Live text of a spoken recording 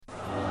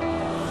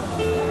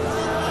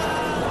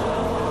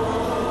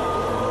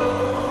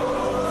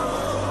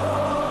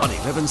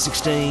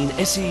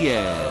1116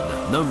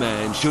 SEN. No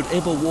man should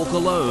ever walk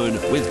alone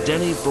with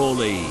Danny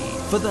Frawley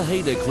for the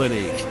Hayter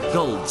Clinic,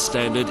 gold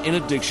standard in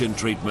addiction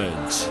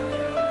treatment.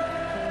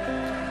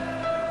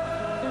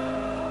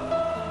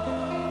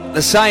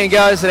 The saying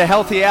goes that a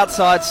healthy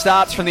outside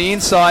starts from the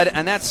inside,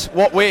 and that's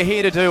what we're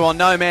here to do on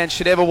No Man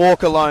Should Ever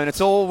Walk Alone. It's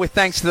all with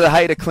thanks to the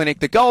Hayter Clinic,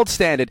 the gold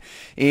standard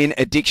in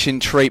addiction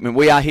treatment.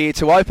 We are here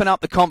to open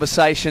up the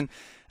conversation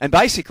and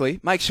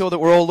basically make sure that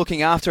we're all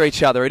looking after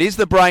each other. It is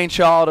the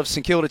brainchild of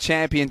St Kilda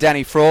champion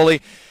Danny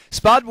Frawley.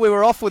 Spud, we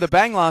were off with a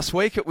bang last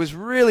week. It was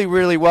really,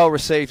 really well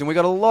received, and we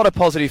got a lot of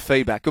positive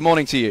feedback. Good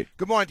morning to you.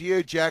 Good morning to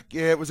you, Jack.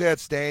 Yeah, it was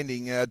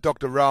outstanding.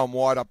 Dr. Rowan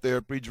White up there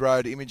at Bridge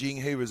Road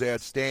Imaging, he was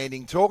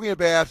outstanding. Talking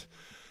about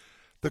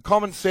the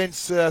common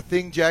sense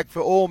thing, Jack,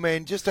 for all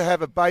men, just to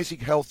have a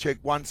basic health check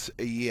once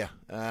a year.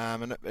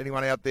 And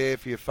anyone out there,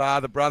 for your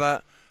father,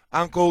 brother,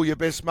 uncle, your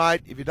best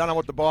mate, if you don't know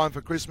what to buy him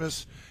for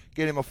Christmas,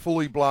 get him a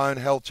fully blown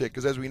health check.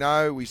 Because as we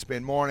know, we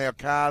spend more on our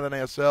car than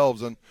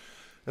ourselves. And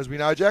as we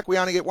know, Jack, we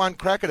only get one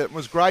crack at it. It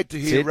was great to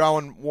hear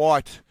Rowan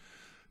White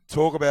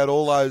talk about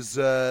all those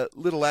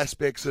little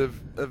aspects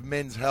of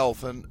men's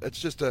health. And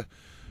it's just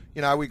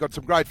we got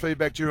some great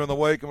feedback during the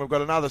week, and we've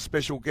got another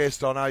special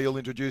guest. I know you'll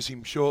introduce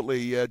him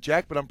shortly,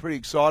 Jack, but I'm pretty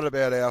excited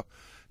about our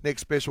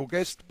next special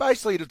guest,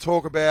 basically to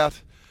talk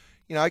about,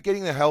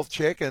 getting the health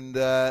check and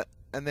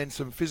then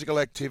some physical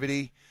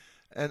activity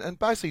and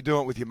basically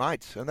doing it with your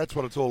mates. And that's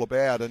what it's all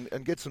about,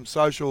 and get some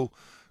social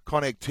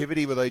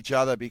connectivity with each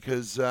other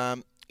because,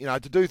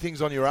 to do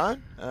things on your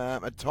own,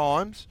 at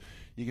times,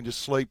 you can just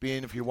sleep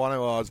in if you want to.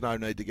 Oh, there's no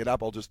need to get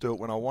up. I'll just do it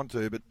when I want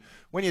to. But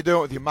when you do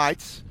it with your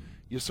mates,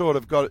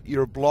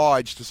 you're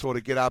obliged to sort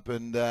of get up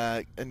and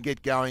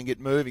get going, get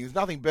moving. There's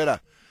nothing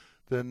better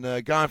than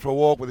going for a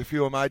walk with a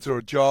few mates or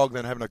a jog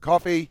than having a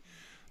coffee,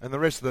 and the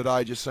rest of the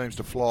day just seems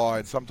to fly.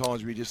 And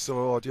sometimes we just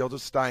I'll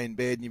just stay in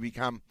bed, and you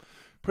become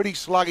pretty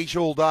sluggish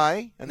all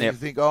day, and then you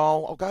think,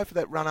 I'll go for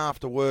that run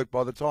after work.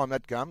 By the time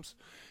that comes,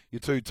 you're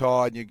too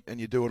tired,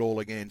 and you do it all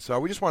again. So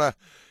we just want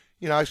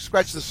to,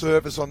 scratch the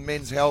surface on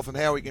men's health and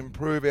how we can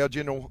improve our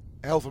general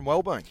health and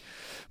well-being.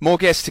 More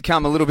guests to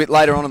come a little bit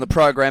later on in the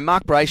program.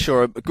 Mark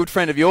Brayshaw, a good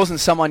friend of yours and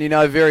someone you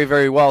know very,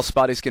 very well,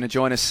 Spud, is going to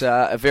join us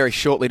very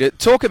shortly to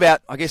talk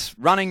about, I guess,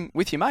 running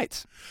with your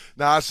mates.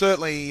 No,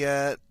 certainly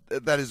that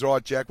is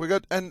right, Jack. We're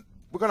going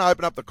to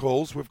open up the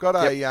calls. We've got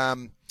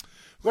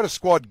a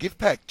squad gift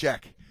pack,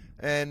 Jack,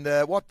 and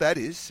what that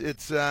is,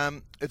 it's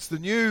the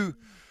new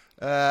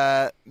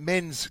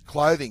men's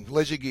clothing,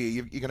 leisure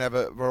gear. You can have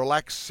a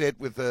relaxed set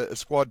with a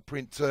squad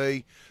print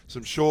tee,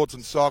 some shorts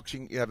and socks.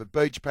 You have a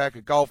beach pack,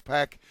 a golf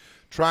pack,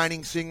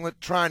 training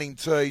singlet, training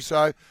tee.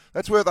 So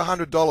that's worth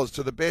 $100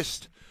 to the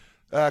best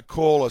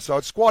caller. So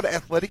it's Squad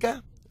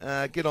Athletica.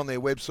 Get on their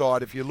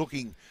website if you're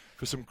looking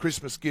for some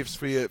Christmas gifts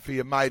for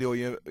your mate or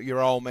your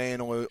old man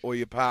or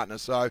your partner.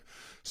 So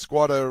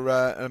Squad are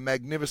a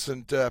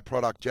magnificent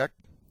product, Jack.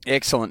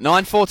 Excellent.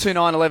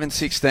 9429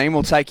 1116.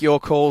 We'll take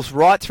your calls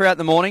right throughout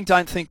the morning.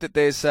 Don't think that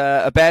there's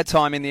a bad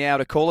time in the hour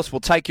to call us.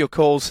 We'll take your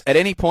calls at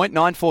any point,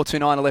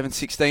 9429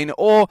 1116,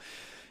 or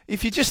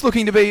if you're just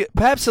looking to be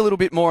perhaps a little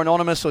bit more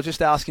anonymous or just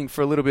asking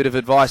for a little bit of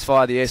advice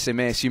via the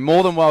SMS, you're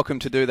more than welcome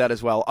to do that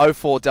as well.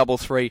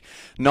 0433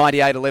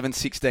 98 11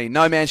 16.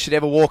 No Man Should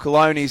Ever Walk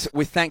Alone is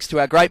with thanks to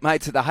our great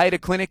mates at the Hayter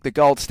Clinic, the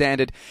gold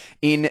standard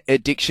in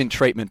addiction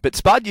treatment. But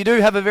Spud, you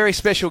do have a very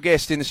special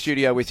guest in the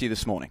studio with you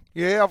this morning.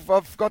 Yeah,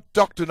 I've got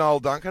Dr. Noel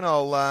Duncan.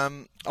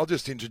 I'll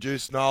just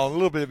introduce Noel, a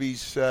little bit of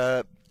his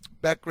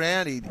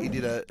background. He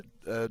did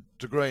a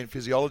degree in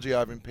physiology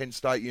over in Penn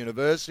State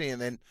University,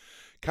 and then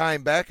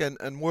came back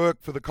and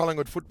worked for the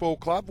Collingwood Football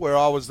Club, where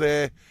I was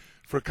there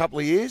for a couple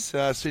of years,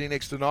 sitting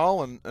next to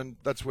Noel, and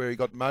that's where he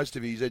got most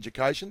of his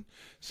education,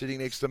 sitting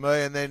next to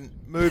me, and then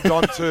moved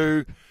on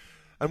to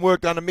and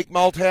worked under Mick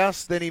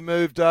Malthouse. Then he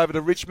moved over to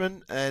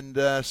Richmond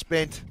and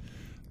spent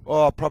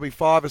probably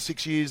 5 or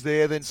 6 years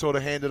there, then sort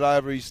of handed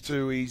over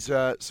to his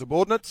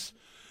subordinates,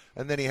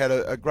 and then he had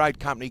a great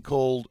company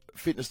called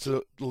Fitness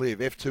to Live,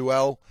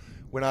 F2L,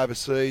 went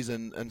overseas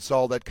and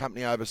sold that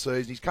company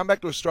overseas. He's come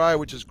back to Australia,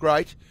 which is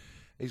great.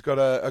 He's got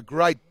a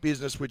great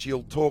business, which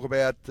he'll talk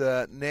about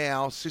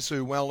now,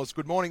 Sisu Wellness.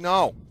 Good morning,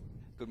 Noel.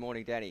 Good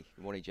morning, Danny.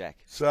 Good morning, Jack.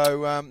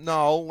 So,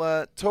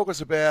 Noel, talk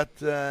us about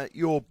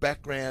your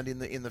background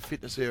in the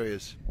fitness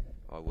areas.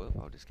 I will.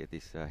 I'll just get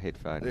this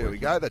headphone. There we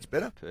go. That's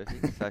better.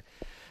 Perfect. So,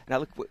 now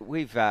look,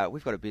 we've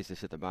got a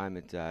business at the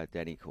moment,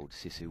 Danny, called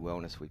Sisu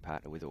Wellness. We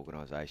partner with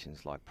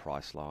organisations like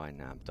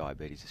Priceline,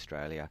 Diabetes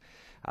Australia,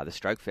 the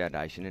Stroke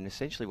Foundation, and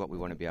essentially what we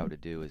want to be able to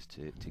do is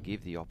to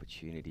give the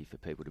opportunity for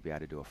people to be able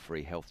to do a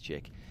free health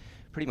check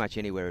pretty much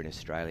anywhere in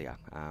Australia.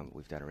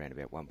 We've done around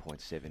about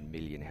 1.7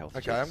 million health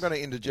checks. Okay, I'm going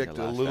to interject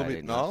a little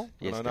bit, Noel,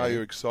 yes, and I know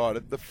you're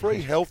excited. The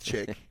free health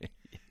check,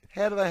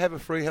 how do they have a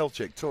free health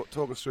check? Talk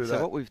us through that.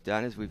 So what we've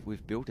done is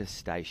we've built a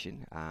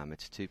station.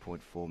 It's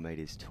 2.4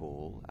 metres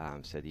tall,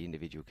 so the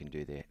individual can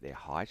do their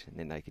height, and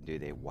then they can do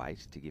their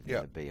weight to give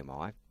them a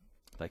BMI.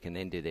 They can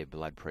then do their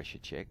blood pressure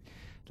check.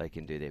 They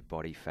can do their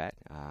body fat.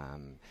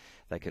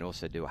 They can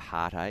also do a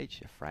heart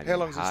age, a framing How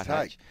long of does this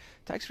heart take? age.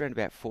 It takes around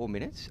about 4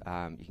 minutes.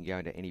 You can go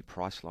into any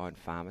Priceline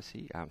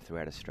pharmacy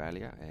throughout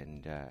Australia,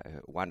 and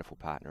a wonderful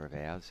partner of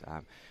ours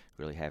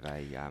really have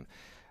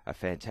a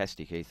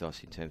fantastic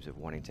ethos in terms of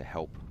wanting to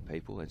help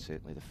people, and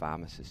certainly the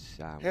pharmacists.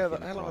 How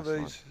within the long have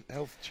Priceline. these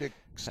health check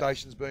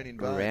stations been in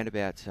vogue? Around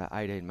about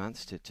 18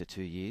 months to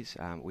 2 years.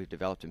 We've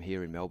developed them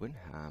here in Melbourne.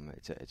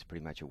 It's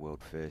pretty much a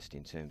world first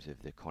in terms of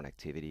the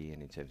connectivity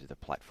and in terms of the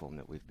platform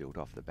that we've built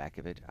off the back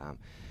of it.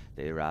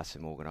 There are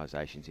some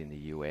organisations in the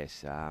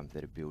US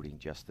that are building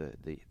just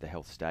the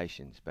health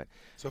stations. But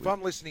So if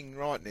I'm listening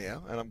right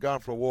now and I'm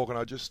going for a walk and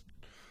I just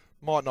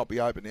might not be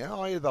open now,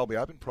 oh yeah, they'll be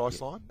open,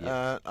 Priceline.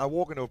 Yeah. I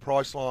walk into a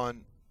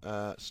Priceline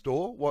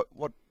store, what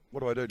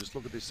do I do? Just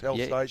look at this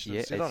health station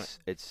and sit on it?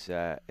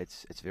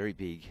 It's very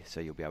big, so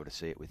you'll be able to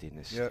see it within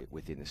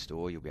the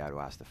store. You'll be able to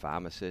ask the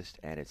pharmacist,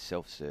 and it's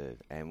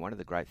self-serve. And one of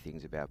the great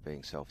things about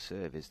being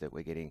self-serve is that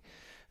we're getting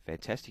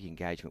fantastic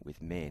engagement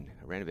with men.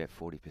 Around about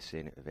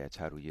 40% of our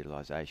total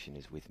utilisation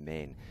is with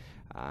men,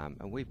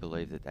 and we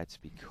believe that that's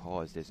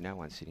because there's no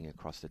one sitting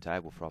across the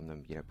table from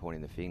them,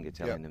 pointing the finger,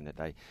 telling them that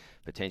they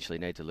potentially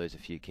need to lose a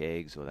few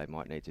kegs or they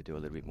might need to do a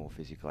little bit more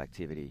physical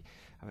activity.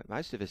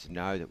 Most of us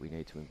know that we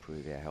need to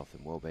improve our health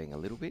and well-being a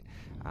little bit,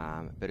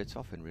 but it's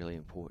often really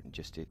important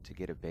just to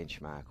get a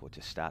benchmark or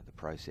to start the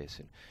process.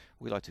 And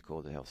we like to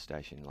call the health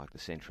station like the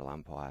central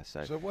umpire.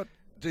 So what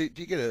do you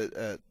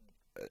get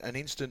an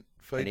instant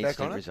feedback an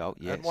instant on it? result,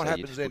 yeah. And what So you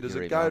happens just then? put Does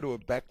your it go email- to a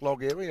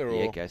backlog area? Or?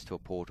 Yeah, it goes to a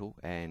portal,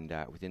 and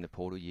within the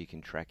portal you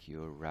can track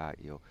your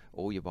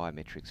all your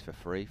biometrics for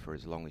free for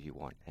as long as you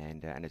want.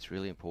 And it's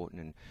really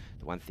important. And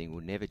the one thing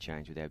we'll never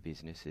change with our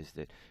business is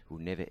that we'll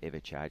never ever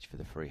charge for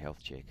the free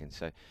health check. And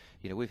so,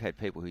 we've had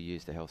people who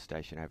use the health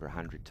station over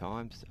 100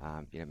 times.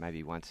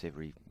 Maybe once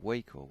every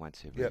week or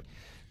once every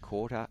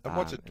quarter. And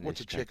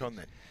what's a check on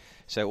then?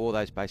 So all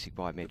those basic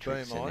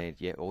biometrics, BMI? and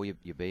then all your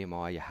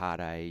BMI, your heart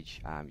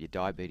age, your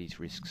diabetes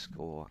risk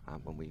score.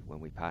 When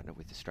we partner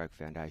with the Stroke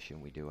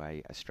Foundation, we do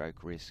a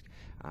stroke risk.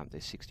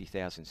 There's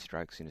 60,000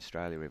 strokes in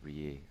Australia every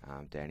year,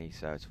 Danny.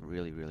 So it's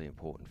really, really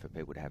important for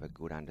people to have a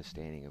good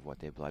understanding of what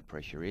their blood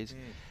pressure is,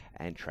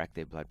 and track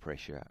their blood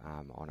pressure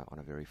on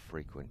a very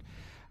frequent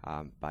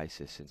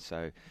basis. And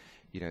so,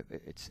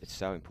 it's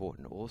so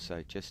important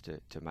also just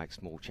to make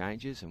small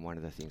changes. And one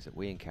of the things that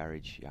we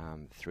encourage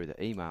through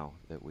the email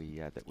that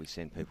we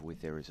send people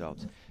with their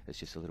results is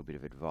just a little bit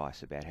of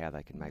advice about how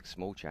they can make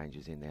small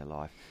changes in their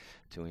life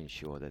to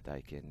ensure that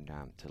they can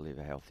to live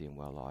a healthy and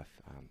well life.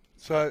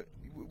 So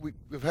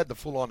we've had the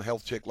full-on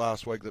health check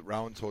last week that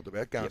Rowan talked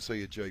about. Go and see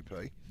your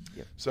GP.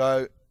 Yep.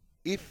 So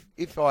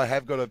if I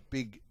have got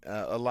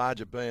a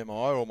larger BMI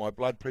or my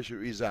blood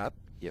pressure is up,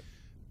 Yep.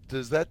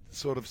 does that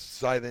sort of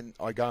say then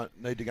I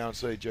need to go and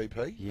see a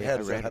GP? Yeah, How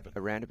does that happen?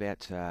 Around about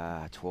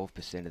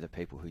 12% of the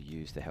people who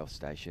use the health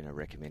station are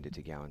recommended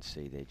to go and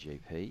see their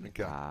GP.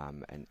 Okay.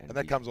 And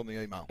that comes on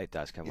the email? It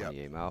does come on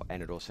the email,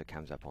 and it also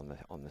comes up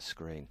on the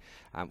screen.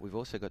 We've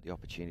also got the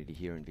opportunity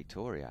here in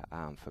Victoria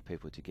for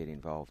people to get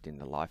involved in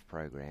the LIFE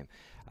program.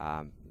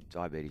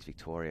 Diabetes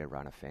Victoria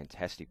run a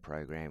fantastic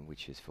program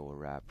which is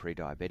for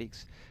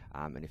pre-diabetics,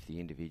 and if the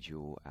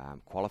individual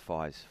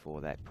qualifies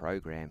for that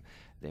program,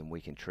 then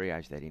we can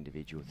triage that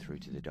individual through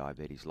to the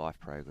Diabetes Life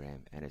program,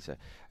 and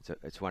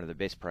it's one of the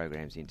best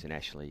programs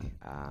internationally,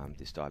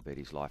 this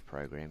Diabetes Life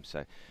program.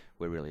 So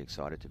we're really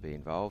excited to be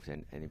involved,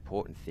 and an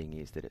important thing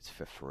is that it's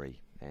for free.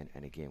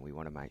 And again, we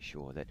want to make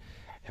sure that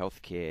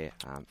healthcare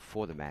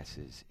for the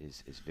masses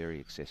is very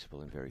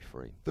accessible and very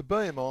free. The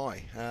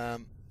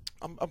BMI.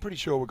 I'm pretty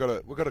sure we've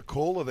got a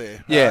caller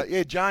there.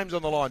 Yeah. James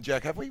on the line,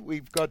 Jack, have we?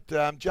 We've got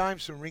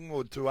James from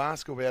Ringwood to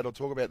ask about or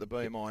talk about the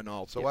BMI,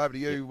 Noel. So over to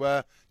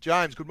you,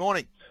 James. Good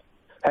morning.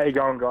 How you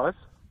going, guys?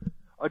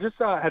 I just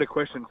had a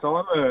question. So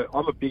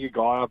I'm a bigger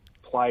guy. I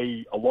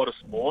play a lot of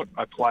sport.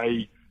 I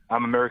play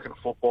American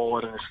football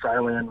at an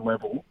Australian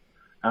level,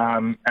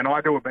 and I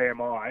do a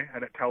BMI,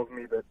 and it tells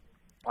me that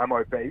I'm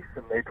obese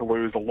and need to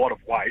lose a lot of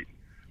weight.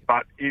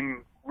 But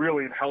in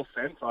health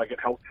sense, I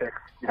get health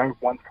checks,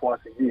 once, twice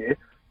a year,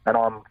 and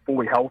I'm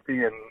fully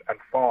healthy and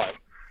fine,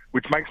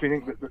 which makes me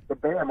think that the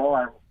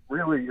BMI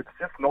really, it's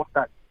just not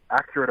that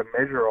accurate a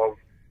measure of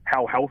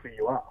how healthy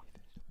you are.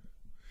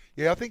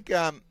 Yeah, I think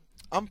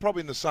I'm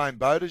probably in the same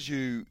boat as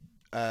you,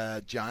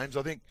 James.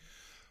 I think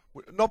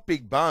not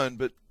big bone,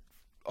 but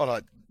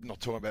I'm not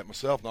talking about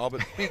myself now,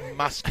 but big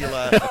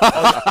muscular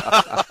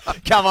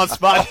Come on,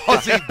 Spud.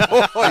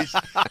 Aussie boys.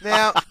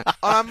 Now,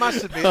 I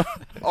must admit,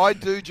 I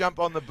do jump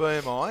on the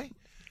BMI.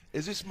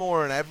 Is this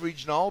more an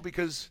average, Noel?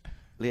 Because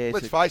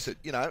let's face it,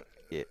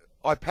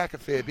 I pack a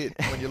fair bit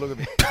when you look at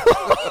me.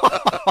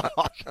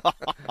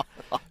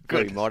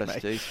 Very modest,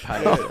 too.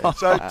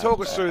 So talk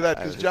us through that,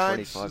 because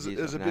James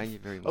is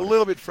a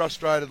little bit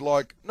frustrated,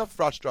 not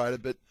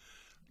frustrated, but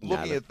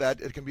looking at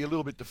that, it can be a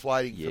little bit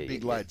deflating for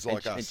big lads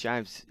like us. And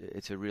James,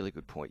 it's a really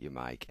good point you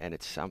make, and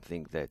it's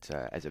something that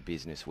as a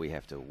business we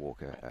have to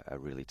walk a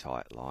really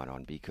tight line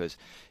on, because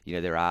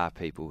there are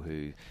people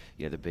who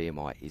the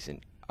BMI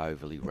isn't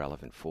overly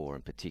relevant for,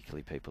 and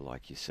particularly people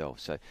like yourself.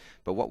 So,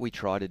 but what we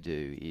try to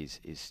do is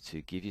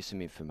to give you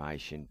some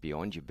information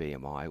beyond your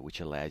BMI, which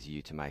allows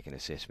you to make an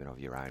assessment of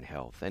your own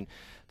health. And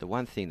the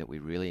one thing that we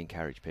really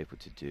encourage people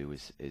to do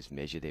is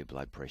measure their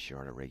blood pressure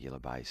on a regular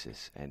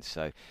basis. And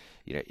so,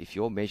 if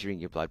you're measuring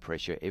your blood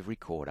pressure every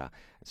quarter,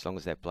 as long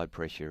as that blood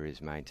pressure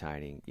is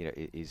maintaining,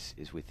 is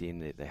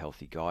within the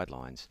healthy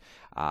guidelines,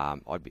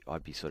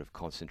 I'd be sort of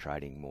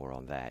concentrating more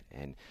on that,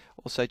 and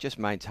also just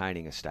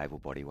maintaining a stable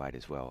body weight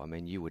as well. I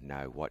mean, you would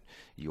know what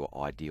your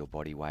ideal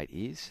body weight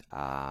is,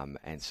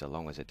 and so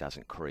long as it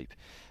doesn't creep.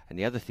 And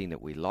the other thing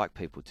that we like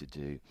people to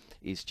do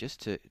is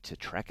just to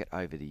track it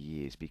over the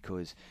years,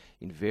 because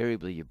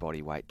invariably your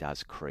body weight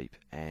does creep,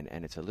 and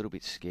it's a little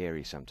bit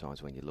scary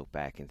sometimes when you look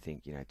back and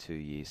think, 2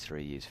 years,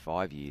 3 years,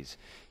 5 years,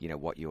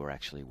 what you're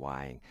actually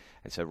weighing.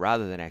 And so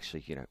rather than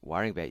actually,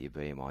 worrying about your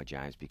BMI,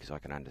 James, because I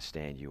can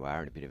understand you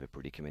are in a bit of a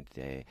predicament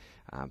there,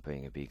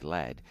 being a big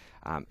lad,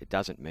 it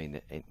doesn't mean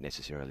that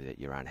necessarily that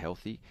you're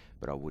unhealthy,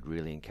 but I would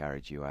really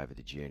encourage you over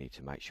the journey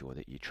to make sure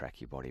that you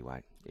track your body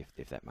weight,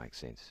 if that makes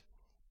sense.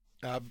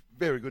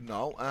 Very good,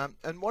 Noel.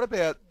 And what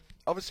about,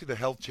 obviously, the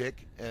health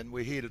check? And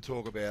we're here to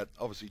talk about,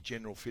 obviously,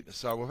 general fitness.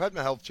 So we've had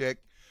my health check.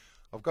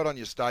 I've got on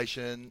your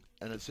station,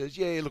 and it says,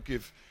 yeah, look,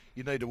 if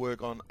you need to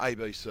work on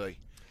ABC.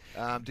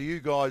 Do you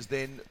guys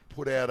then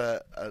put out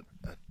a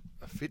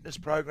fitness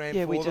program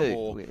for we them?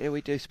 Do. Yeah,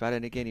 we do, Spud.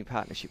 And again, in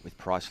partnership with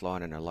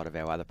Priceline and a lot of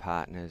our other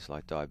partners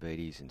like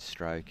Diabetes and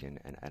Stroke and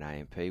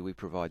AMP, we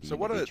provide the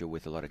individual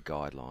with a lot of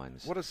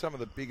guidelines. What are some of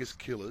the biggest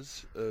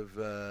killers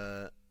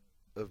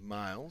of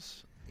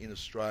males in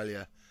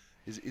Australia?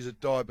 Is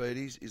it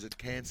diabetes? Is it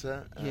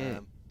cancer? Yeah.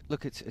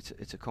 Look,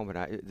 it's a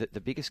combination.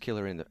 The biggest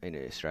killer in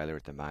Australia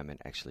at the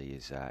moment actually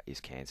is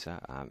cancer.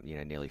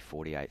 Nearly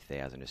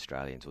 48,000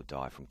 Australians will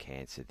die from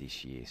cancer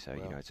this year. So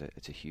wow.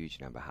 It's a huge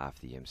number, half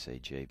the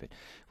MCG. But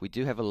we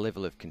do have a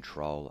level of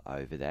control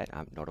over that.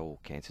 Not all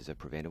cancers are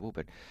preventable,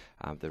 but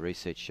the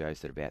research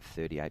shows that about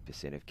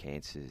 38% of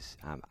cancers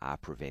are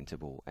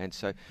preventable. And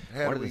so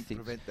how do we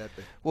prevent that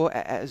then? Well,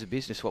 as a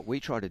business, what we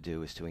try to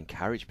do is to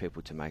encourage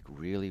people to make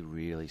really,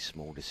 really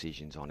small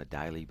decisions on a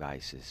daily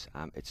basis.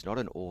 It's not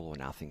an all or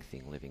nothing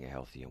thing, living a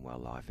healthy and well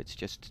life. It's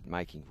just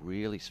making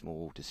really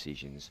small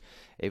decisions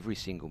every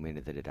single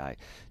minute of the day.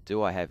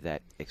 Do I have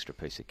that extra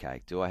piece of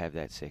cake? Do I have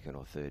that second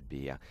or third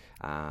beer?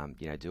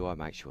 Do I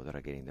make sure that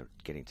I'm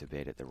getting to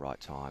bed at the right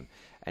time?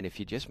 And if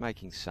you're just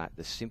making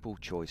the simple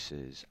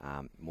choices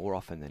more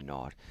often than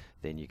not,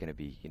 then you're going to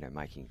be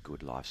making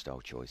good lifestyle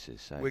choices.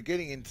 So we're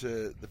getting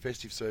into the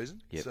festive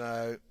season. Yep.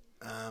 So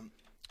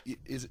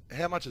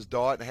how much is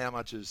diet and how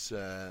much is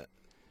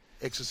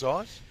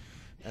exercise?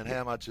 And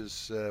how much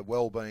is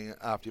well-being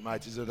after your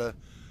mates? Is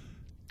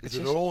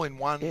it all in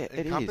one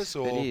encompass?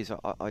 It is.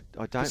 I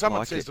don't.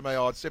 Someone says to me,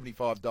 "Oh, it's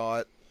 75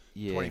 diet,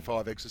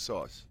 25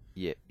 exercise."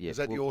 Yeah. Is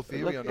that your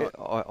theory or not?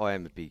 I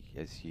am a big,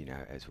 as you know,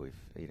 as we've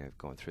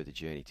gone through the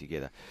journey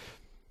together,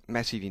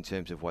 massive in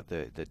terms of what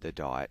the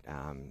diet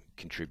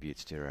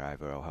contributes to our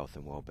overall health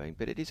and well-being.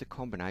 But it is a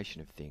combination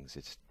of things.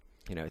 It's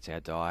our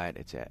diet,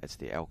 it's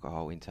the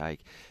alcohol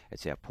intake,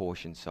 it's our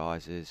portion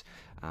sizes.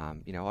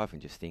 I often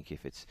just think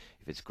if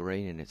it's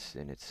green and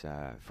it's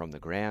from the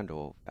ground,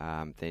 or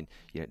then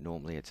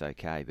normally it's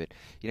okay. But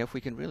if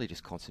we can really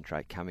just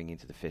concentrate coming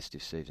into the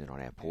festive season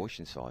on our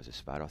portion sizes,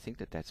 Spud, I think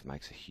that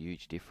makes a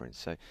huge difference.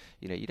 So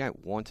you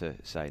don't want to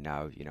say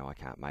no, I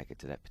can't make it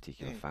to that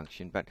particular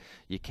function, but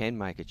you can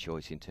make a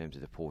choice in terms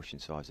of the portion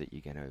size that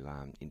you're going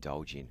to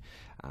indulge in.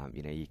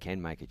 You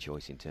can make a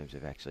choice in terms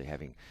of actually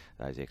having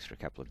those extra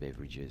couple of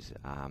beverages,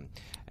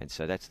 and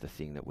so that's the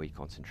thing that we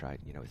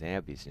concentrate, with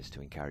our business,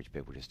 to encourage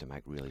people just to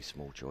make really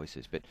small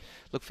choices. But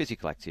look,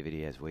 physical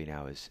activity, as we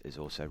know, is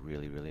also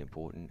really, really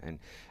important. And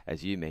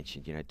as you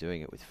mentioned,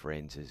 doing it with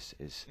friends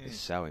is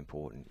so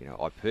important.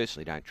 I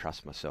personally don't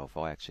trust myself.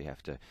 I actually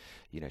have to,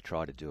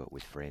 try to do it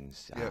with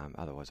friends. Yep.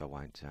 Otherwise, I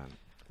won't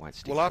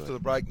stick. Well, to after it. the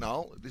break,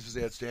 Noel, this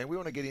is outstanding. We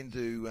want to get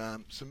into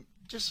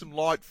some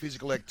light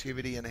physical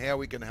activity and how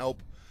we can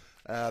help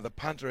the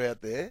punter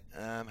out there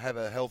have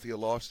a healthier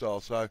lifestyle.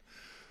 So,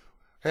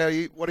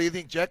 what do you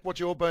think, Jack? What's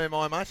your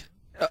BMI, mate?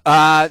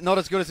 Not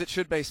as good as it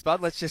should be,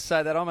 Spud. Let's just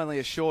say that. I'm only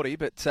a shorty,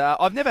 but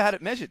I've never had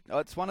it measured.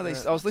 It's one of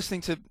these. I was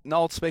listening to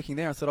Noel speaking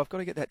there. I thought, I've got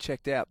to get that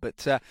checked out.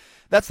 But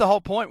that's the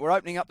whole point. We're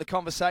opening up the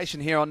conversation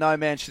here on No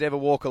Man Should Ever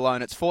Walk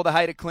Alone. It's for the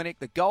Hader Clinic,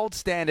 the gold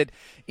standard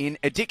in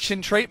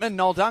addiction treatment.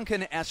 Noel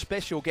Duncan, our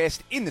special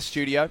guest in the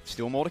studio.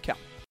 Still more to come.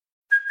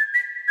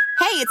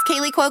 Hey, it's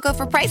Kaylee Cuoco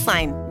for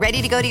Priceline.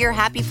 Ready to go to your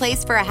happy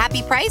place for a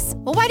happy price?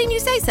 Well, why didn't you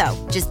say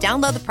so? Just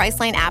download the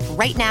Priceline app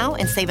right now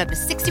and save up to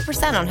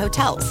 60% on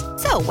hotels.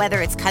 So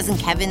whether it's Cousin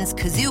Kevin's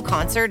Kazoo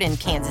Concert in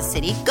Kansas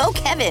City, go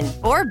Kevin,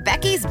 or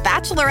Becky's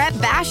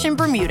Bachelorette Bash in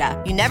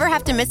Bermuda, you never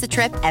have to miss a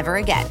trip ever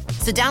again.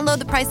 So download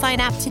the Priceline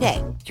app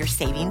today. Your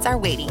savings are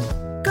waiting.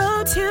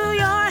 Go to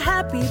your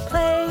happy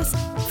place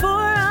for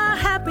a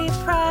happy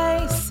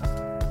price.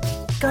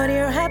 Go to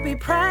your happy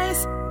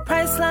price,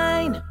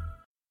 Priceline.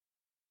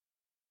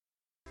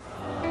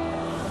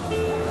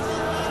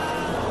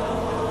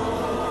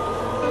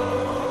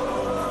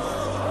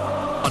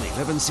 A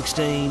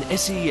 11:16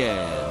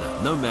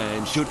 SEN. No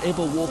man should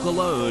ever walk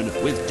alone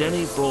with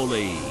Danny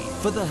Frawley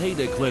for the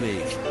Hader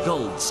Clinic,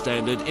 gold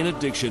standard in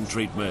addiction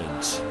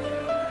treatment.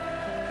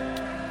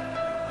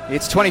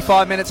 It's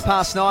 25 minutes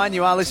past 9.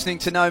 You are listening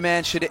to No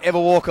Man Should Ever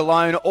Walk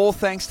Alone, all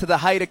thanks to the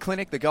Hader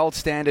Clinic, the gold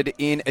standard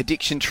in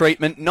addiction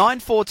treatment.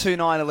 9429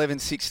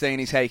 1116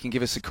 is how you can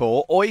give us a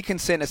call, or you can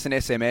send us an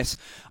SMS,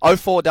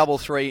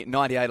 0433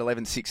 98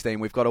 11 16.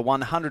 We've got a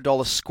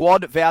 $100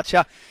 squad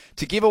voucher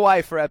to give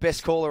away for our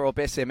best caller or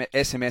best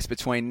SMS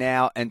between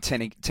now and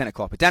 10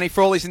 o'clock. But Danny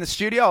Frawley's in the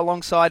studio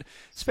alongside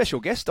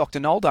special guest Dr.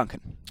 Noel Duncan.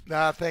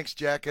 Thanks,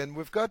 Jack. And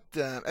we've got,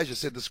 as you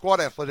said, the Squad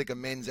Athletica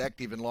men's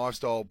active and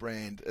lifestyle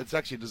brand. It's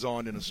actually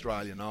designed in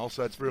Australia, Noel,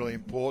 so it's really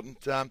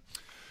important.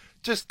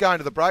 Just going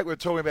to the break, we're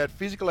talking about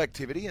physical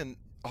activity and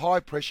high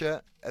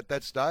pressure at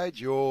that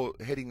stage. You're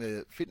heading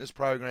the fitness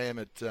program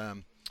at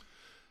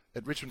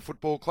Richmond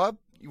Football Club.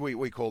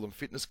 We call them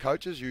fitness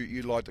coaches.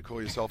 You like to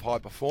call yourself high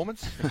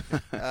performance.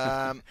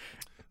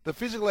 The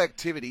physical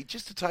activity,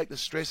 just to take the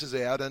stresses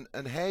out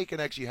and how you can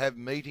actually have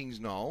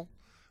meetings, Noel,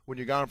 when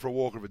you're going for a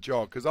walk or a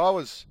jog. Because I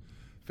was,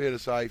 fair to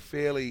say,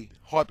 fairly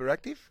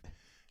hyperactive.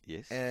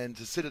 Yes. And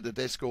to sit at the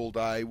desk all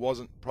day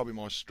wasn't probably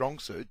my strong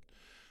suit.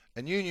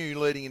 And you knew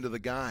leading into the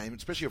game,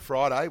 especially a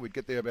Friday, we'd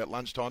get there about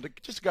lunchtime, to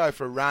just go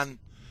for a run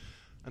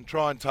and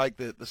try and take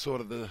the sort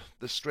of the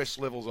stress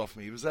levels off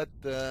me. Was that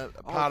a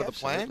part of the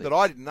plan? That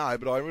I didn't know,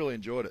 but I really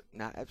enjoyed it.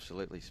 No,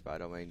 absolutely,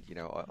 Spud. I mean,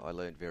 I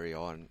learned early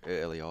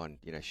on,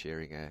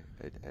 sharing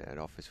an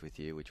office with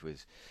you, which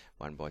was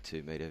 1 by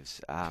 2 metres.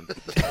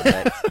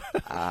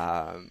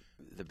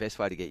 The best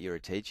way to get your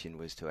attention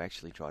was to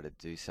actually try to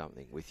do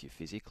something with you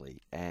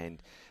physically.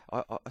 And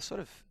I sort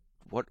of,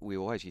 what we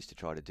always used to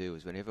try to do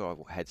is whenever I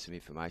had some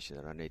information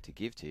that I need to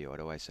give to you,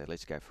 I'd always say,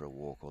 let's go for a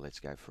walk or let's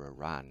go for a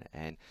run.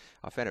 And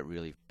I found it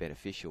really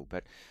beneficial.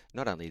 But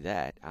not only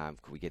that,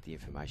 could we get the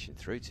information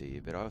through to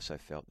you, but I also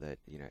felt that,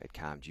 it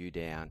calmed you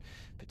down,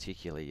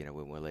 particularly,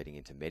 when we're leading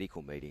into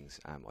medical meetings.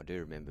 I do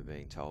remember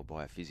being told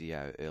by a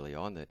physio early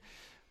on that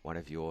one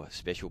of your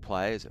special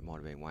players, it might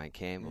have been Wayne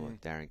Campbell or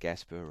Darren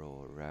Gasper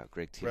or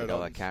Greg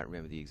Thibodeau, I can't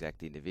remember the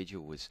exact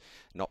individual, was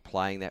not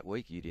playing that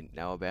week. You didn't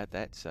know about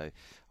that, so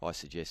I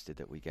suggested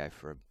that we go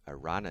for a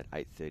run at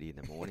 8:30 in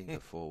the morning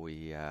before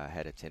we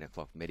had a 10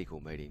 o'clock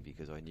medical meeting,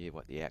 because I knew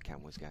what the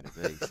outcome was going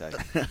to be. So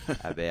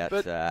about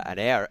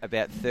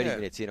 30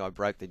 minutes in, I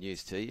broke the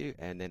news to you,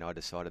 and then I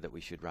decided that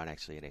we should run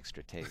actually an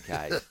extra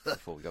 10K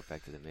before we got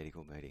back to the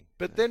medical meeting.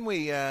 But then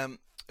we, the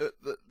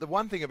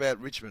one thing about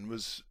Richmond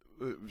was,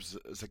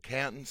 as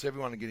accountants,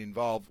 everyone would get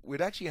involved. We'd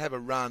actually have a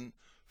run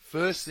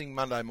first thing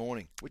Monday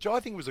morning, which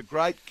I think was a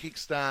great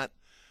kickstart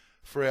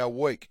for our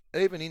week,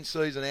 even in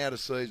season, out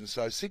of season.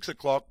 So 6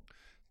 o'clock,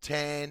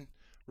 tan,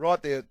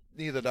 right there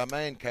near the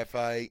Domain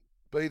Cafe,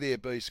 be there,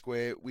 be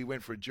square. We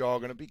went for a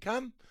jog, and it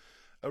became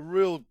a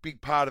real big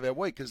part of our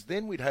week, because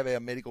then we'd have our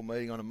medical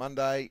meeting on a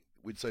Monday.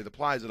 We'd see the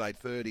players at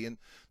 8:30, and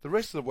the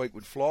rest of the week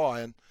would fly.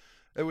 And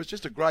it was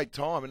just a great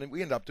time, and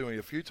we ended up doing it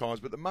a few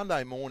times. But the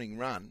Monday morning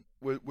run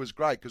was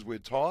great, because we're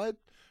tired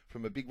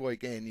from a big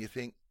weekend. You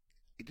think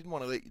you didn't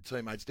want to let your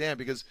teammates down,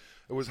 because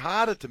it was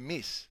harder to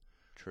miss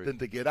than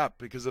to get up,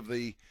 because of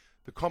the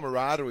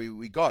camaraderie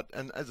we got.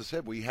 And as I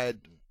said, we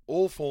had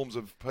all forms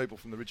of people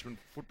from the Richmond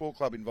Football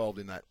Club involved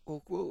in that.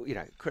 Well,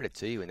 credit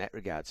to you in that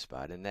regard,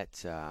 Spud, and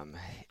that's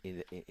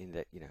in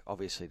that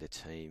obviously the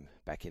team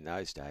back in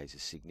those days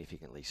is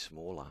significantly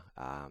smaller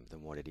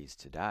than what it is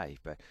today.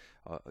 But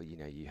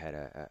you had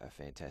a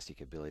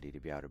fantastic ability to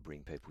be able to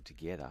bring people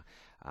together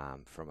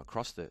from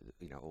across the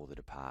all the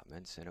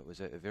departments, and it was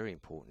a very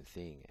important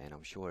thing. And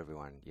I'm sure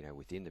everyone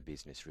within the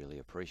business really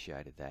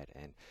appreciated that.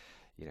 And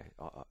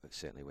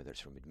certainly whether it's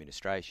from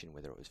administration,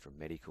 whether it was from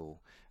medical,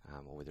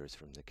 or whether it's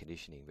from the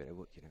conditioning, but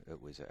it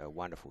was a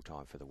wonderful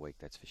time for the week,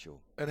 that's for sure.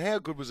 And how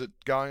good was it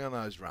going on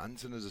those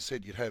runs? And as I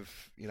said, you'd have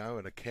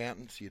an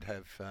accountant, you'd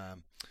have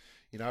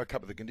a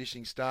couple of the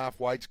conditioning staff,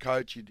 weights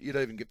coach, you'd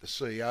even get the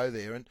CEO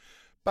there, and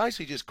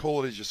basically just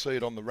call it as you see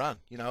it on the run.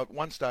 At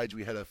one stage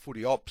we had a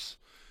footy ops.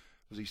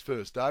 It was his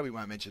first day. We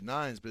won't mention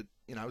names, but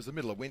it was the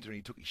middle of winter and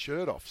he took his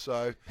shirt off.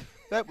 So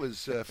that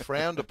was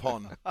frowned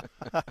upon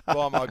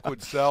by my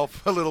good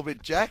self a little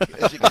bit, Jack,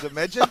 as you can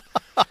imagine.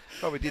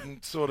 Probably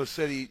didn't sort of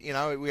set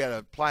we had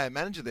a player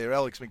manager there,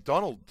 Alex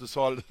McDonald,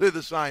 decided to do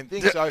the same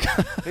thing. So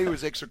he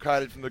was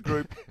extricated from the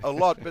group a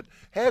lot. But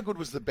how good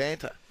was the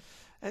banter?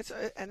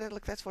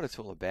 Look, that's what it's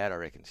all about, I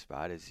reckon,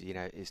 Spud,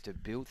 is to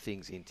build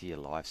things into your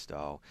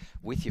lifestyle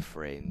with your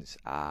friends,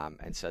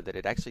 and so that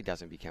it actually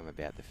doesn't become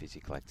about the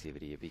physical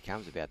activity. It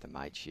becomes about the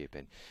mateship,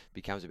 and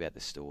becomes about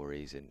the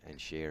stories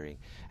and sharing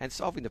and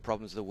solving the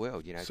problems of the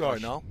world. Sorry,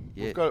 Noel.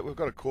 Yeah. We've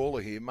got a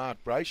caller here, Mark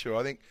Brayshaw,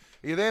 I think.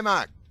 Are you there,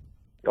 Mark?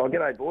 Oh,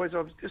 g'day, boys.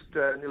 I was just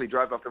nearly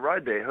drove off the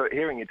road there,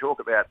 hearing you talk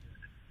about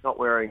not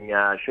wearing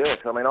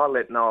shirts. I mean, I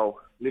let Noel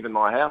live in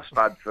my house,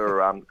 Spud, for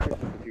a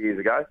few years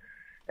ago.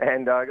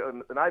 And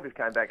the neighbours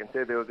came back and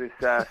said there was this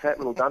fat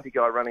little dumpy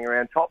guy running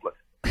around topless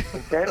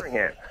in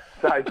Sandringham.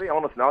 So be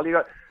honest,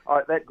 Noel,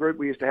 that group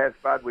we used to have,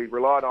 Spud, we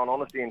relied on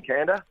honesty and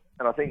candour.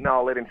 And I think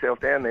Noel let himself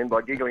down then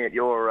by giggling at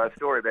your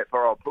story about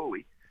poor old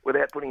Pooley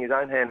without putting his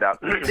own hand up.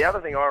 The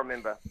other thing I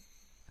remember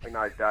in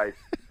those days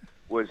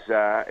was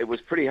it was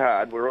pretty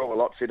hard. We were all a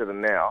lot fitter than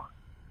now.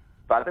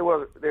 But there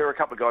were a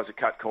couple of guys that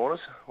cut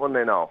corners, wasn't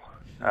there, Noel?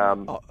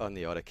 On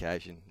the odd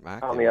occasion,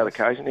 Mark. On the odd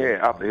occasion,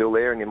 yeah, up the hill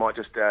there, and you might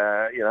just,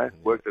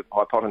 work the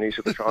hypotenuse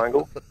of the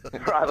triangle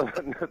rather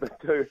than the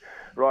two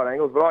right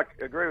angles. But I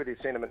agree with his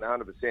sentiment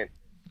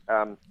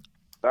 100%.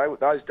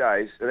 Those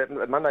days,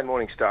 that Monday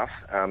morning stuff,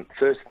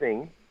 first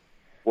thing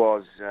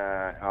was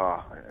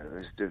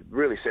to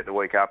really set the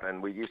week up,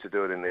 and we used to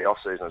do it in the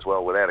off-season as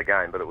well without a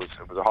game, but it was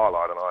a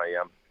highlight,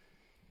 and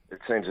it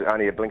seems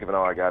only a blink of an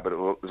eye ago, but it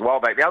was a while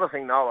back. The other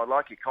thing, Noel, I'd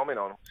like your comment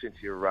on, since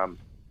you're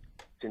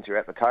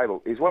at the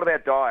table, is what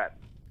about diet?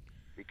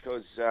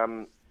 Because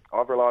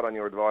I've relied on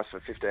your advice for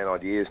 15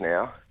 odd years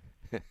now,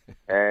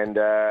 and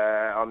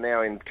I'm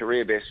now in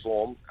career best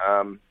form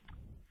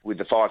with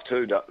the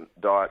 5-2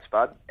 diet,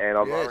 Spud, and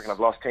I reckon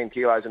I've lost 10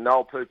 kilos, and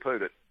Noel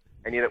poo-pooed it,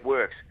 and yet it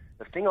works.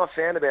 The thing I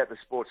found about the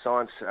sports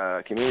science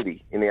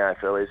community in the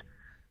AFL is,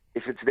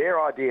 if it's their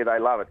idea, they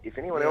love it. If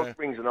anyone else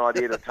brings an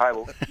idea to the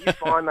table, you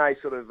find they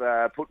sort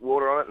of put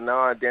water on it and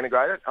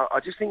denigrate it. I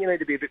just think you need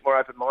to be a bit more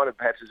open-minded,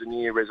 perhaps, as a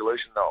New Year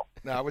resolution, Noel.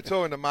 No, we're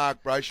talking to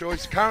Mark Brayshaw.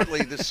 He's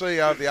currently the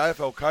CEO of the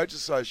AFL Coaches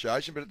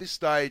Association, but at this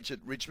stage at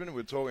Richmond,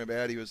 we were talking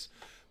about he was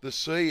the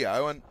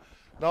CEO. And,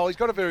 Noel, he's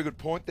got a very good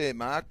point there,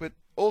 Mark. But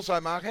also,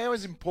 Mark, how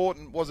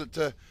important was it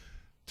to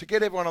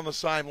get everyone on the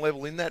same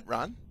level in that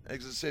run?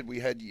 As I said,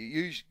 we had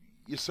you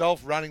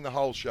yourself running the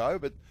whole show,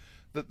 but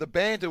the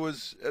banter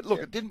was,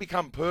 it didn't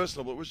become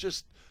personal, but it was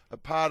just a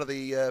part of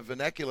the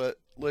vernacular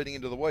leading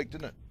into the week,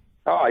 didn't it?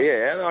 Oh,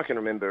 yeah, and I can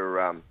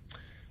remember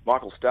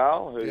Michael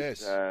Stahl, who's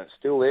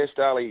still there.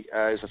 Stahley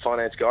is the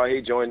finance guy.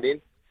 He joined in.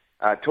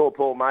 Tall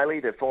Paul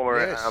Maley, the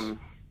former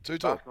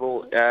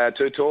basketball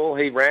Too Tall,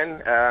 he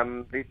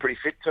ran. He's pretty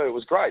fit too. It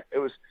was great.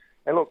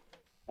 And look,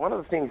 one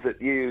of the things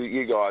that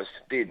you guys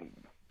did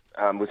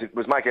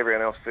was make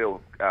everyone else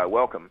feel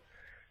welcome.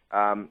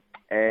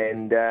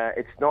 And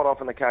it's not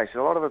often the case.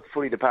 A lot of the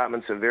footy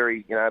departments are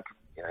very,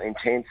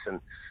 intense, and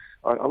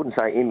I wouldn't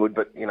say inward,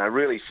 but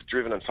really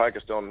driven and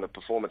focused on the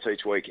performance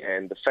each week.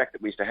 And the fact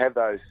that we used to have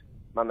those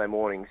Monday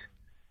mornings,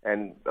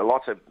 and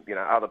lots of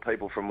other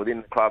people from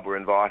within the club were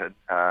invited,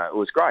 it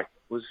was great.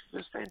 It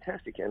was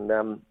fantastic. And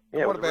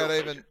what about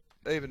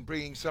even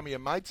bringing some of your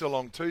mates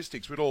along too,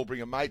 Sticks? We'd all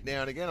bring a mate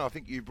now and again. I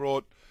think you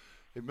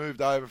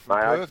moved over from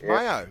Perth.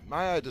 Yeah.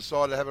 Mayo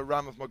decided to have a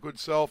run with my good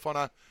self on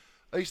a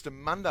Easter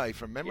Monday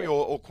from memory,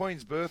 or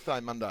Queen's birthday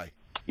Monday.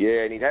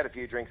 Yeah, and he'd had a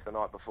few drinks the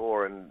night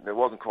before, and it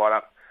wasn't quite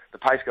up. The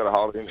pace got a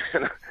hold of him,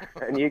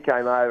 and you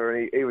came over,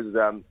 and he was,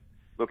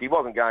 he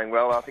wasn't going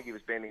well. I think he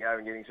was bending over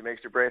and getting some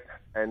extra breath,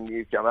 and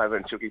you come over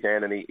and shook his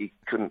hand, and he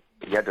couldn't,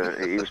 let's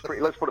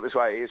put it this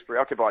way, he was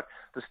preoccupied.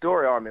 The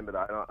story I remember,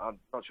 though, and I'm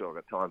not sure I've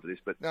got time for this,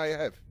 but... No, you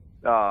have.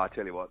 Oh, I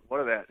tell you what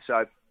about,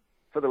 so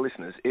for the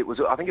listeners,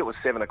 I think it was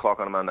 7 o'clock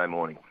on a Monday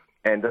morning,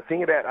 and the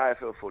thing about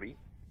AFL footy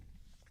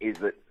is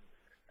that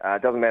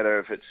it doesn't matter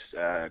if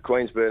it's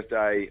Queen's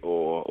birthday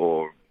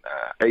or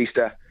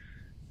Easter.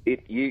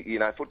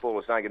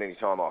 Footballers don't get any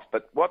time off.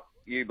 But what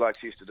you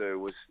blokes used to do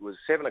was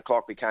 7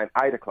 o'clock became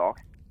 8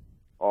 o'clock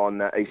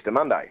on Easter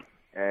Monday.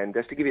 And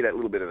just to give you that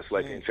little bit of a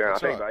sleep in, Sharon, I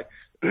think,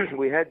 mate,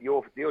 we had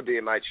your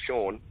dear mate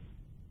Sean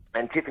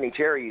and Tiffany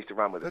Cherry used to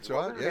run with us. That's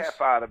right, yes.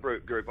 How far the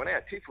group went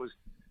out. Tiff was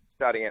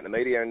starting out in the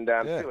media and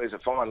still is a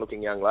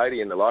fine-looking young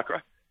lady in the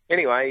Lycra.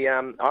 Anyway,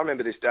 I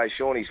remember this day,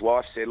 Shawnee's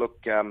wife said, look,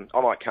 I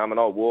might come and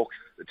I'll walk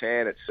the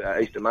town. It's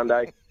Easter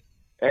Monday.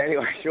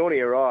 Anyway,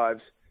 Shawnee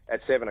arrives at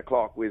 7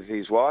 o'clock with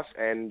his wife,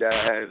 and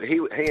he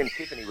and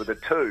Tiffany were the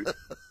two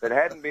that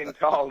hadn't been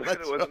told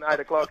that it was an 8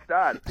 o'clock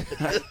start.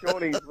 And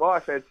Shawnee's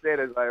wife had said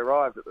as they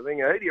arrived at the thing,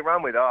 who do you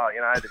run with? Oh,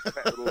 the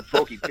fat little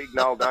talky pig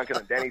Noel Duncan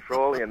and Danny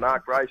Frawley and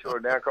Mark Brayshaw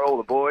and Darren Crowe, all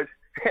the boys.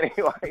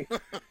 Anyway,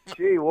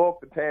 she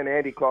walked the town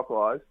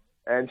anti-clockwise,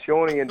 and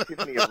Shawnee and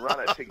Tiffany have run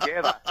it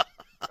together.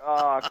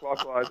 Oh,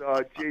 clockwise.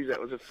 Oh, geez, that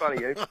was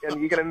funny.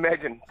 And you can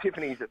imagine,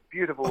 Tiffany's a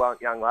beautiful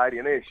young lady,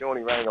 and there's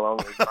Shawnee running along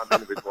with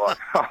his wife.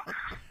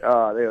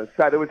 So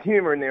there was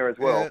humour in there as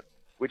well,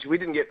 which we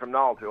didn't get from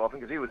Noel too often,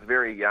 because he was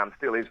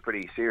still is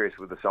pretty serious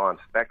with the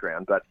science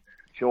background, but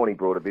Shawnee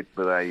brought a bit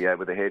with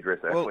a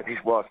hairdresser with his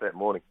wife that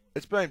morning.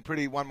 It's been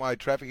pretty one-way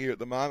traffic here at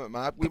the moment,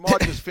 Mark. We might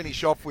just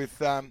finish off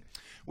with...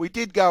 we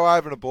did go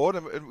over and aboard,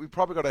 and we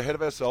probably got ahead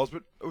of ourselves,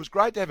 but it was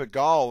great to have a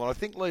goal, and I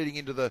think leading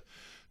into the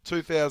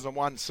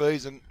 2001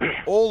 season,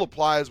 all the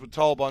players were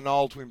told by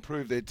Noel to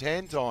improve their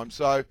tan time.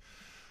 So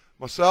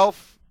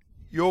myself,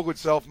 your good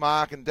self,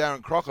 Mark, and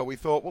Darren Crocker, we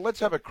thought, well, let's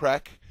have a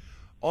crack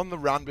on the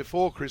run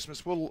before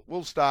Christmas.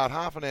 We'll start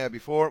half an hour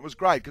before. It was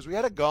great because we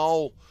had a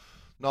goal,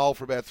 Noel,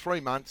 for about 3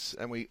 months,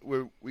 and we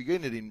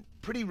ended in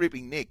pretty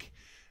ripping nick.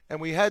 And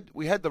we had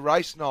the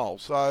race, Noel.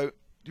 So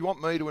do you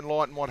want me to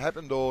enlighten what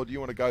happened, or do you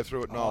want to go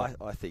through it, Noel?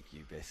 I think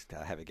you best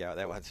have a go at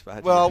that one,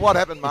 Spud. Well, what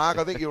happened, Mark?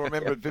 I think you'll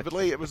remember it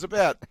vividly. It was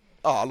about...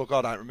 Oh, look,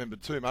 I don't remember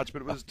too much,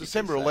 but it was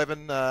December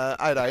 11, 8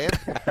 a.m.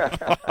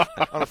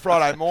 on a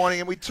Friday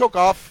morning, and we took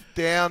off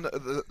down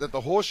at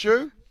the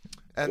Horseshoe,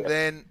 And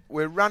then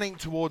we're running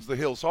towards the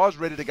hill. So I was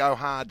ready to go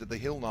hard to the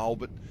hill, Noel,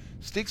 but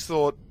Sticks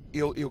thought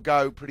he'll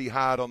go pretty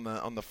hard on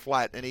the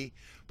flat, and he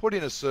put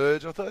in a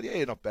surge. I thought,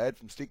 yeah, not bad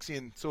from Stixie,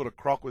 and sort of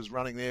Croc was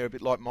running there a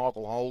bit like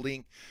Michael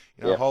Holding,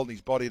 holding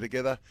his body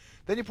together.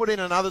 Then you put in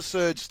another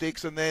surge,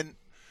 Sticks, and then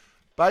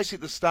basically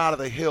at the start of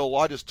the hill,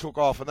 I just took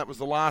off, and that was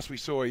the last we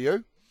saw of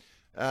you,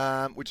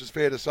 which is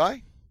fair to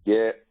say.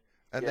 Yeah.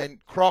 And then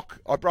Croc,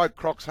 I broke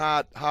Croc's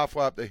heart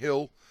halfway up the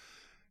hill.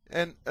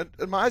 And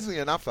amazingly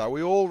enough, though,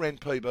 we all ran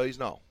PBs,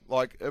 Noel.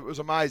 Like, it was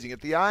amazing. At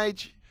the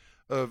age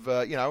of,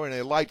 in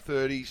our late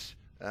 30s,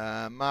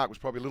 Mark was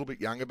probably a little bit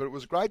younger, but it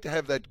was great to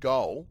have that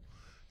goal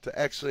to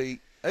actually,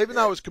 even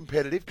though it was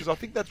competitive, because I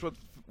think that's what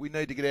we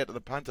need to get out to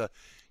the punter.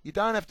 You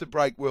don't have to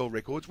break world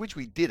records, which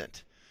we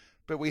didn't,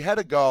 but we had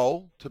a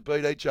goal to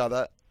beat each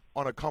other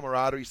on a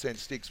camaraderie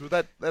sense, Sticks. Was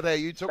that how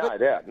you took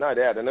it? No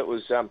doubt. And it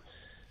was,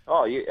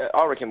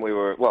 I reckon we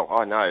were, well,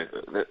 I know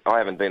that I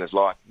haven't been as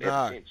light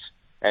ever since.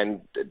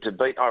 And to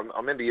beat, I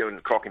remember you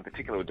and Croc in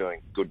particular were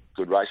doing good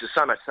races.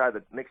 So much so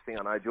that next thing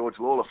I know, George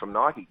Lawler from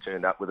Nike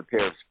turned up with a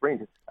pair of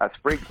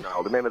Sprigs.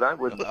 Noel, remember that?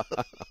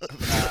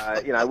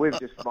 We've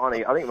just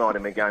finally, I think might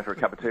have been going for a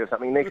cup of tea or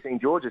something. Next thing,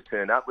 George has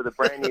turned up with a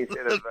brand new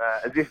set of,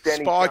 as if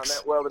Danny's done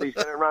that well that he's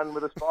going to run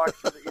with the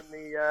spikes in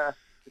the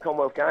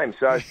Commonwealth Games.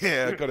 So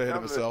yeah, I got ahead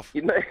of myself. We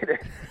did need to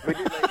keep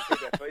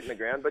our feet in the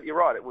ground, but you're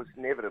right, it was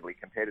inevitably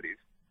competitive.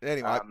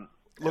 Anyway.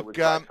 Look, it was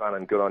great fun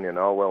and good on you,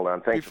 Noel. Well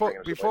done. Thanks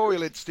before we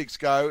let Sticks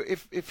go,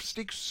 if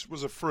Sticks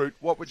was a fruit,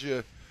 what would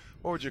you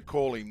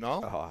call him,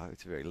 Noel? Oh,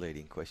 it's a very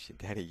leading question,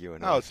 Danny. You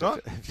and no, it's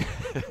not.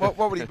 what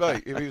would he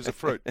be if he was a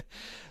fruit?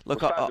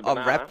 Look,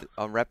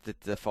 I'm wrapped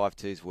that the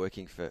 5-2 is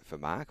working for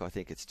Mark. I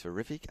think it's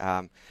terrific.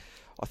 I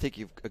think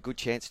you've a good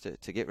chance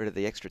to get rid of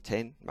the extra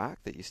 10, Mark,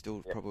 that you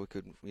still probably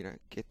could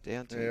get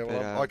down to. Yeah, well,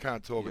 but, I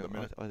can't talk at the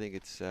minute. I think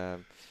it's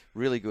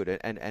really good,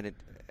 and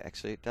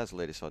it does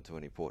lead us on to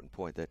an important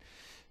point that.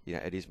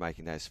 It is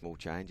making those small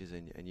changes,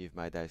 and you've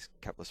made those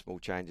couple of small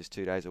changes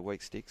 2 days a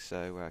week, Sticks.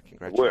 So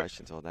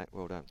congratulations on that.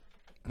 Well done.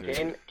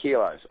 10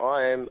 kilos.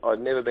 I've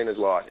never been as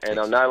light, and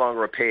I'm no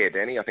longer a pair,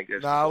 Danny. I think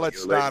that's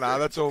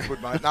that's all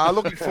good, mate. No,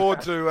 looking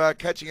forward to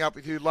catching up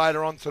with you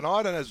later on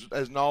tonight, and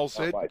as Noel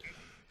said,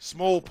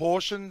 small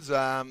portions.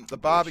 The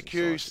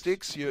barbecue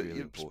Sticks.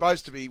 You're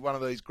supposed to be one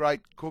of these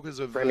great cookers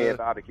of premier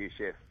barbecue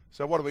chef.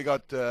 So what do we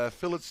got?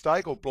 Fillet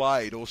steak or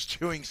blade or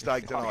stewing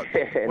steak tonight?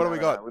 What do we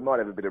got? We might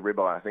have a bit of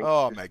ribeye, I think.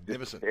 Oh,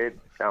 magnificent.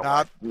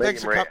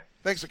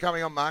 Thanks for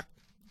coming on, Mark.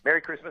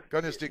 Merry Christmas. Go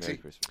on, Stixie.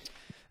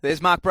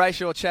 There's Mark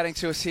Brayshaw chatting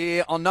to us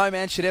here on No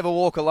Man Should Ever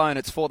Walk Alone.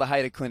 It's for the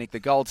Hader Clinic, the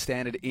gold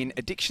standard in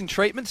addiction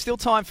treatment. Still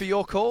time for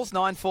your calls,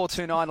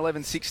 9429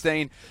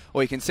 1116,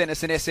 or you can send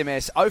us an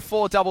SMS,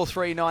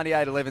 0433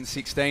 98 11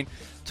 16.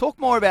 Talk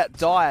more about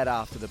diet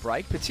after the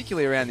break,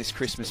 particularly around this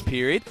Christmas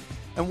period.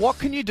 And what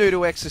can you do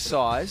to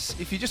exercise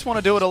if you just want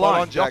to do it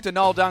alone? Dr.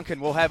 Noel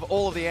Duncan will have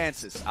all of the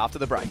answers after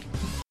the break.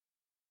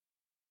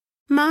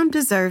 Mom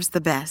deserves the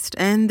best,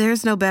 and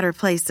there's no better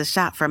place to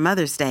shop for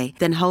Mother's Day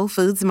than Whole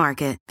Foods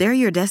Market. They're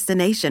your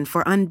destination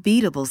for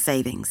unbeatable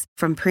savings,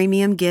 from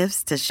premium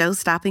gifts to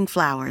show-stopping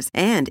flowers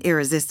and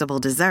irresistible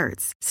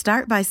desserts.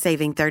 Start by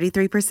saving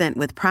 33%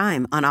 with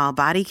Prime on all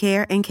body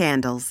care and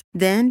candles.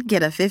 Then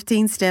get a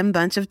 15-stem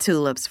bunch of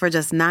tulips for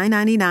just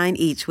 $9.99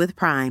 each with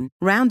Prime.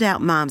 Round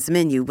out Mom's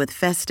menu with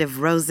festive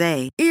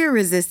rosé,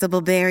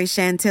 irresistible berry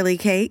chantilly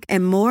cake,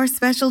 and more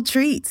special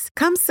treats.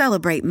 Come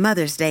celebrate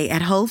Mother's Day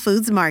at Whole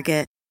Foods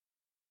Market.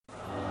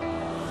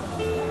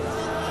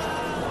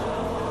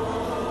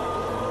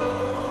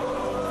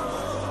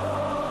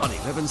 On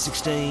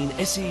 1116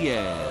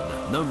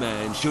 SEN, no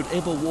man should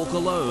ever walk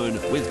alone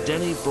with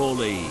Danny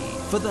Frawley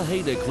for the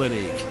Hader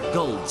Clinic,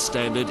 gold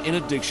standard in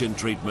addiction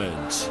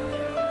treatment.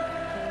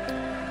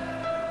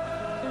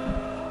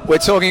 We're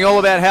talking all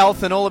about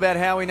health and all about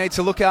how we need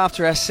to look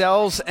after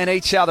ourselves and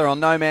each other on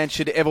No Man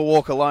Should Ever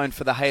Walk Alone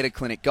for the Hader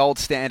Clinic, gold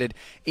standard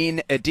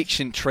in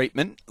addiction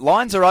treatment.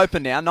 Lines are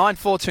open now,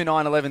 9429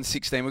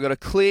 1116. We've got a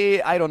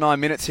clear 8 or 9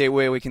 minutes here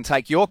where we can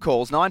take your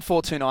calls,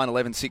 9429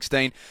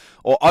 1116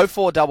 or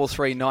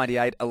 0433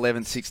 98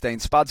 11 16.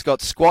 Spud's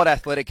got Squad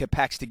Athletica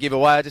packs to give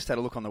away. I just had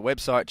a look on the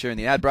website during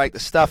the ad break. The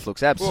stuff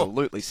looks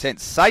absolutely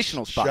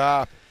sensational, Spud.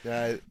 Sharp.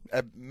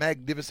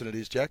 Magnificent it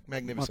is, Jack.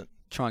 Magnificent.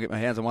 Try and get my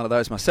hands on one of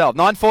those myself.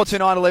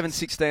 9429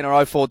 1116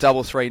 or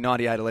 0433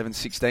 98 11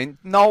 16.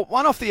 Noel,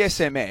 one off the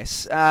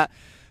SMS.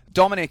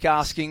 Dominic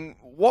asking,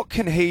 what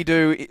can he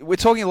do? We're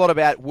talking a lot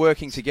about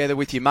working together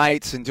with your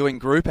mates and doing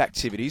group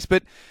activities,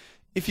 but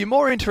if you're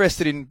more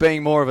interested in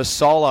being more of a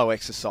solo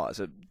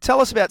exerciser, tell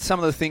us about some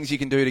of the things you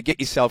can do to get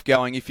yourself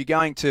going if you're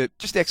going to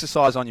just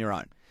exercise on your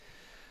own.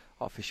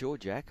 Oh, for sure,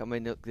 Jack. I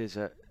mean, look, there's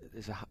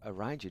there's a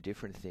range of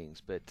different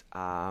things, but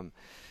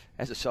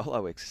as a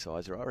solo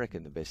exerciser, I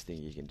reckon the best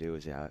thing you can do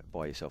is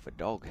buy yourself a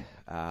dog.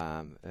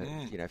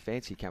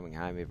 Fancy coming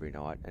home every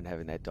night and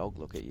having that dog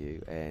look at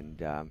you,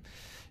 and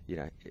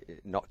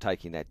not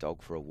taking that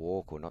dog for a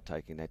walk or not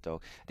taking that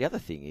dog. The other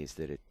thing is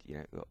that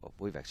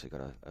we've actually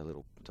got a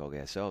little dog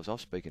ourselves.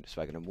 I've spoken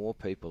to more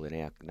people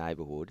in our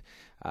neighbourhood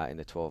in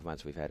the 12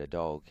 months we've had a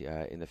dog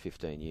in the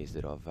 15 years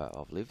that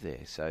I've lived there.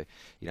 So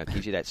it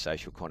gives you that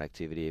social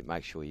connectivity. It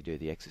makes sure you do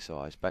the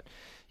exercise. But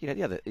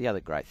the other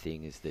great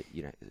thing is that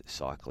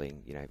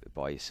cycling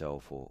by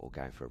yourself or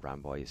going for a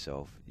run by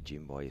yourself, the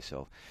gym by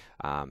yourself.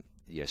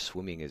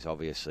 Swimming is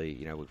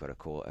obviously, we've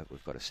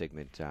got a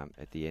segment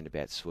at the end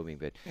about swimming,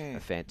 but a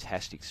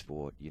fantastic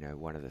sport.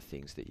 One of the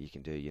things that you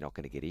can do, you're not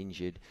going to get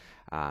injured.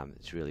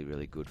 It's really,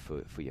 really good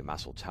for your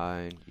muscle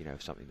tone.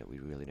 Something that we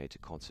really need to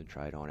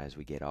concentrate on as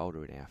we get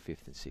older in our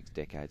 5th and 6th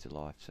decades of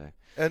life. So,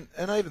 and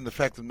even the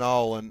fact that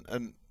Noel,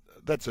 and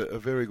that's a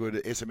very good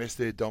SMS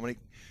there, Dominic.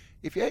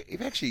 If you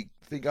actually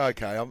think,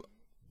 okay,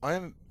 I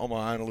am on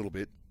my own a little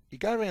bit. You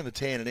go around the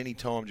town at any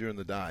time during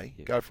the day,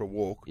 go for a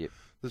walk. Yep.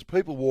 There's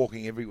people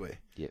walking everywhere.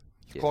 Yep.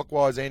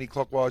 Clockwise,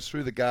 anti-clockwise,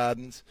 through the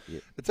gardens.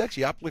 Yep. It's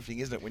actually uplifting,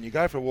 isn't it? When you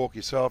go for a walk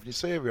yourself and you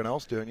see everyone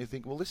else doing it, you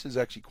think, well, this is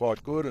actually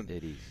quite good. And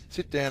it is.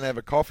 Sit down, have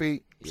a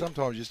coffee. Yep.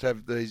 Sometimes just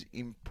have these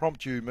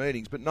impromptu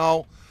meetings. But,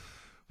 Noel,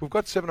 we've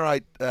got 7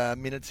 or 8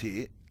 minutes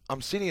here.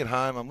 I'm sitting at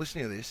home. I'm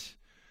listening to this.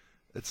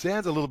 It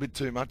sounds a little bit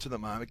too much at the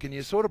moment. Can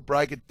you sort of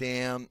break it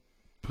down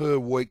per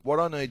week, what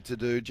I need to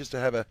do just to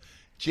have a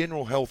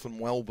general health and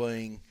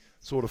well-being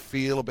sort of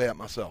feel about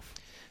myself?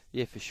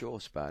 Yeah, for sure,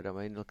 Spud. I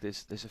mean, look,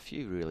 there's a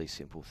few really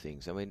simple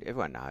things. I mean,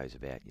 everyone knows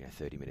about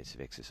 30 minutes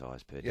of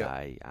exercise per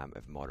day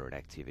of moderate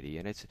activity,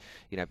 and it's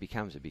it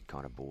becomes a bit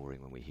kind of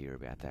boring when we hear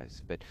about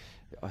those. But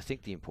I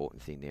think the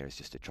important thing there is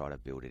just to try to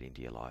build it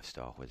into your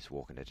lifestyle, whether it's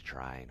walking to the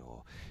train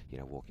or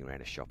walking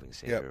around a shopping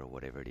centre or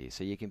whatever it is.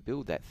 So you can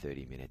build that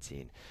 30 minutes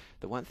in.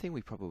 The one thing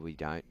we probably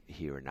don't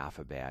hear enough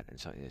about, and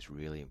something that's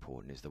really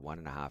important, is the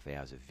 1.5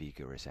 hours of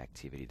vigorous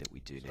activity that we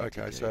do need to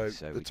do. Okay, so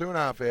the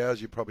 2.5 hours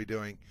you're probably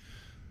doing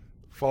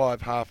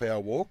 5 half-hour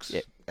walks,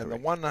 and correct.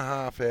 The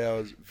 1.5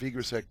 hours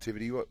vigorous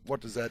activity.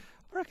 What does that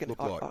look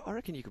like? I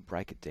reckon you could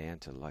break it down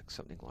to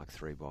something like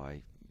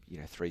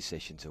 3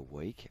 sessions a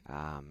week.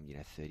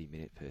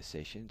 30-minute per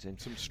sessions,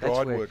 and some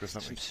stride work or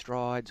something. Some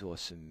strides or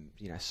some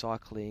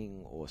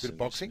cycling or bit of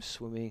boxing. Some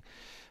swimming.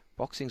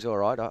 Boxing's all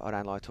right. I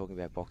don't like talking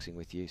about boxing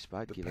with you,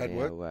 Spud,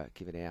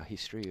 given our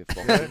history of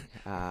boxing.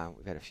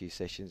 We've had a few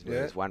sessions where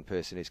there's one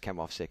person who's come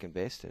off second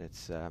best, and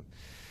it's.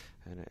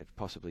 And it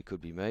possibly could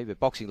be me, but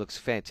boxing looks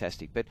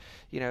fantastic. But,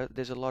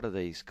 there's a lot of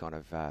these kind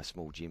of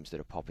small gyms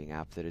that are popping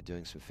up that are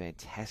doing some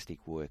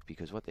fantastic work,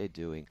 because what they're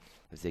doing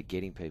is they're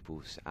getting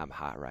people's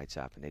heart rates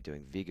up, and they're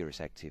doing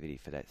vigorous activity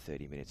for that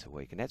 30 minutes a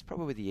week. And that's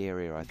probably the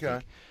area, I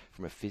think,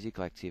 from a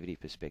physical activity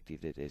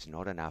perspective, that there's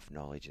not enough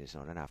knowledge and there's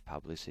not enough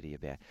publicity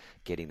about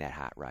getting that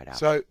heart rate up.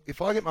 So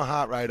if I get my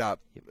heart rate up,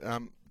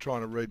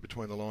 trying to read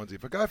between the lines,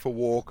 if I go for a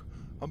walk,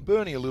 I'm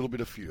burning a little bit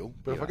of fuel,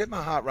 but if I get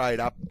my heart rate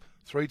up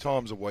 3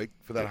 times a week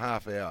for that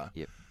half hour,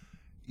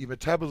 your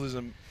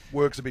metabolism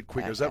works a bit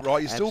quicker. Is that right?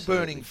 You're still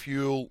burning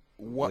fuel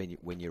when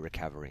you're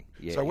recovering.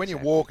 Yeah, so when you're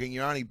walking,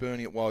 you're only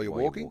burning it while you're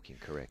walking?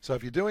 Correct. So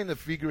if you're doing the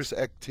vigorous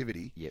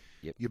activity,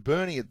 you're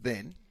burning it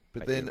then,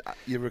 but then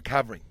you're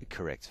recovering.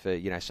 Correct. For,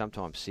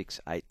 sometimes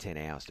 6, 8, 10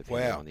 hours,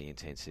 depending on the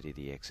intensity of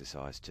the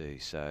exercise too.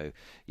 So,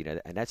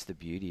 and that's the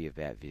beauty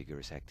about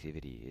vigorous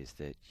activity, is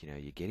that,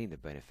 you're getting the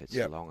benefits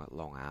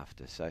long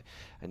after. So,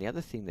 and the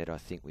other thing that I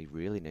think we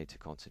really need to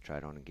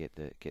concentrate on and get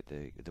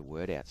the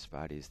word out,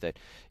 Spud, is that,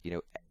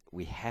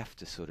 we have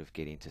to sort of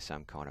get into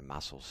some kind of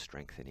muscle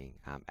strengthening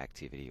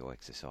activity or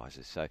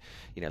exercises. So,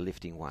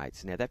 lifting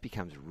weights. Now, that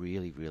becomes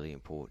really, really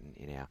important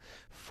in our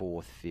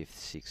 4th, 5th,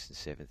 6th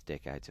and 7th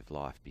decades of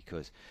life,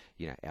 because,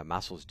 our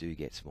muscles do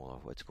get smaller,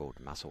 what's called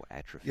muscle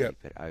atrophy,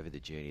 but over the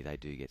journey they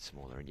do get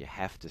smaller, and you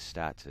have to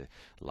start to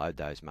load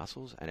those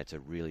muscles, and it's a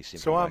really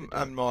simple So way I'm to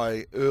do in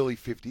my early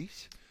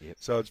 50s,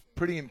 so it's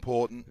pretty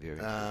important. Very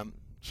important.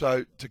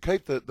 So to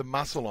keep the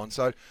muscle on,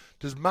 so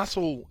does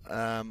muscle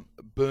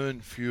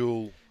burn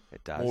fuel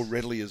It does. more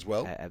readily as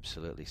well?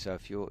 Absolutely. So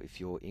if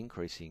you're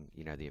increasing,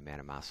 the amount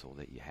of muscle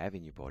that you have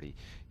in your body,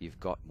 you've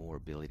got more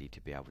ability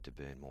to be able to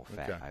burn more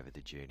fat over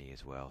the journey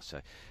as well.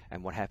 So,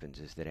 and what happens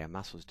is that our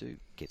muscles do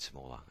get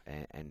smaller,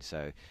 and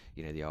so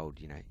the old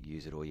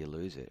use it or you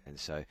lose it. And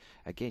so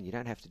again, you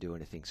don't have to do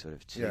anything sort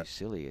of too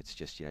silly. It's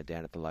just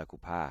down at the local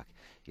park,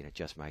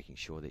 just making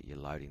sure that you're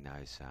loading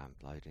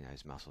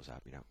those muscles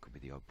up. It could be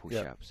the odd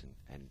push-ups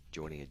and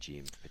joining a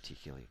gym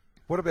particularly.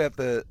 What about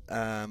the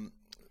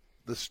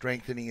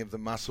strengthening of the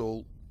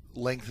muscle,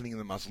 lengthening of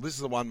the muscle? This is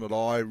the one that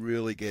I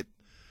really get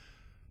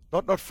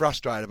not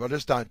frustrated, but I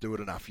just don't do it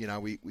enough.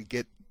 We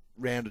get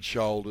rounded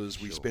shoulders.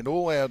 We spend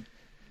all our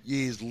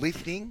years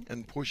lifting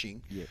and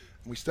pushing. And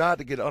we start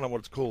to get, I don't know what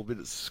it's called, a bit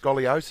of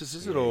scoliosis,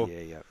 is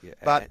it? Yeah.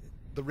 But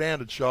the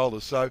rounded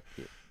shoulders. So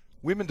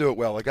women do it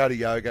well. They go to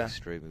yoga.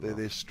 Extremely well.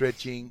 They're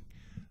stretching.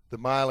 the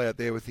male out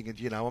there were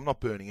thinking, I'm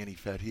not burning any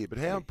fat here. But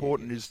how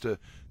important is to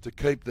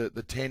keep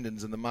the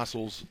tendons and the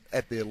muscles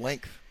at their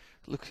length?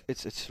 Look,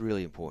 it's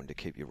really important to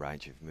keep your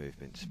range of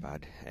movement,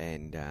 Spud,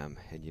 and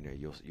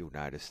you'll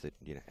notice that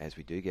as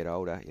we do get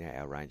older,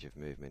 our range of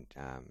movement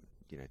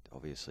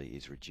obviously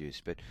is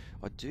reduced. But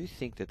I do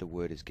think that the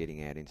word is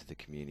getting out into the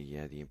community,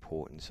 the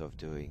importance of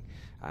doing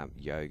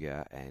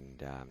yoga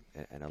and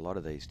a lot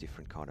of these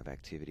different kind of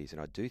activities.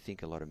 And I do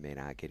think a lot of men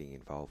are getting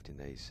involved in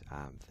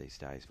these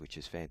days, which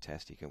is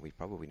fantastic. And we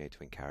probably need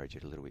to encourage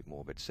it a little bit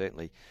more. But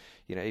certainly,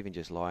 even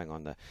just lying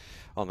on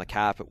the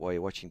carpet while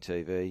you're watching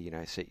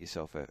TV, set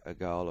yourself a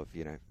goal of,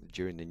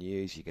 during the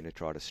news, you're going to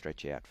try to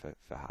stretch out for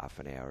half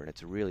an hour. And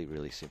it's a really,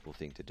 really simple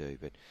thing to do.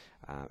 But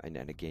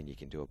and again, you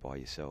can do it by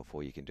yourself,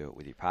 or you can do it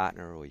with your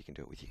partner, or you can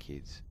do it with your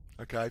kids.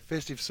 Okay,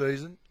 festive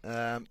season.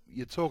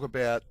 You talk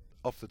about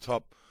off the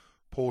top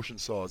portion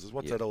sizes.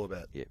 What's that all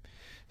about? Yeah.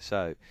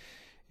 So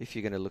if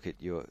you're going to look at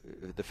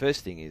the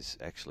first thing is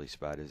actually,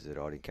 Spud, is that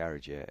I'd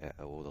encourage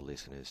all the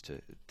listeners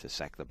to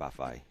sack the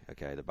buffet.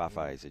 Okay, the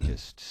buffets are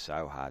just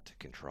so hard to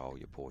control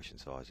your portion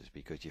sizes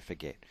because you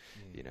forget.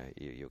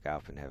 You'll go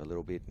up and have a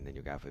little bit, and then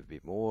you'll go for a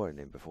bit more, and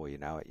then before you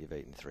know it, you've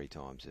eaten 3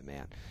 times the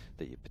amount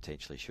that you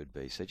potentially should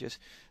be. So just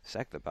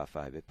sack the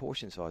buffet. But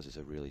portion sizes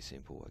are really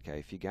simple. Okay,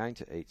 if you're going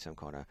to eat some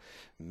kind of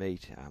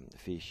meat,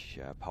 fish,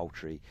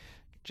 poultry,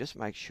 just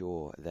make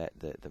sure that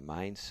the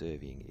main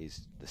serving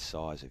is the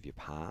size of your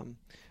palm,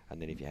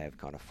 and then if you have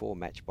kind of 4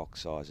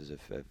 matchbox sizes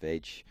of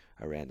veg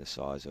around the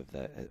size of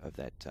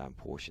that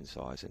portion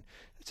size, and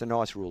it's a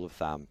nice rule of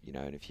thumb,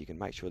 and if you can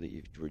make sure that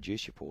you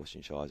reduce your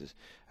portion sizes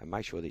and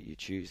make sure that you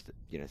choose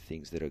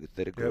things that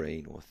are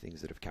green or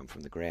things that have come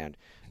from the ground,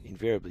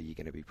 invariably you're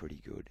going to be pretty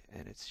good.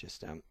 And it's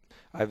just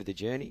over the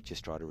journey,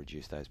 just try to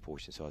reduce those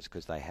portion sizes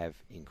because they have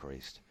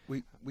increased.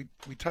 We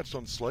touched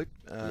on sleep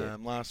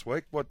last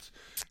week.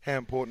 How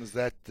important is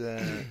that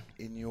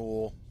in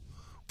your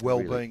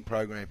well-being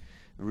program?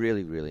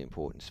 Really, really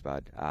important,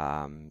 Spud.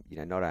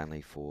 Not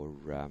only for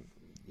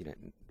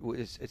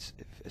it's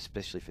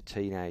especially for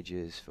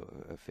teenagers, for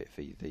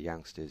the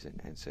youngsters,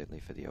 and certainly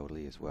for the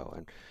elderly as well.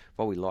 And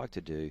what we like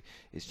to do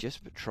is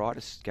just try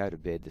to go to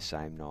bed the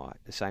same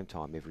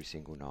time every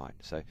single night.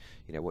 So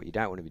what you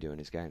don't want to be doing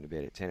is going to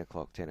bed at 10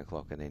 o'clock,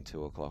 and then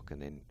 2 o'clock,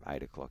 and then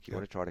 8 o'clock. You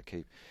want to try to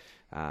keep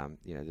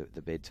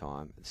the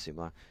bedtime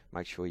similar.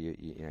 Make sure your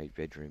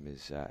bedroom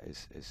is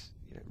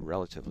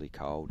relatively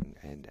cold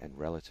and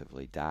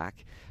relatively dark,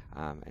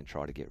 and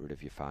try to get rid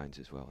of your phones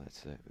as well.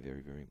 That's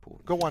very, very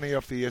important. Got one here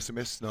off the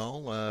SMS,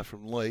 Noel,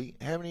 from Lee.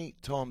 How many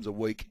times a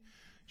week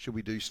should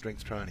we do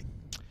strength training?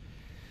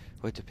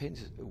 Well, it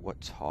depends what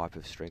type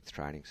of strength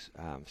training,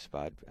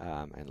 Spud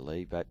and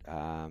Lee. But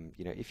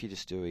if you're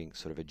just doing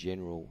sort of a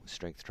general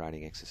strength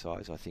training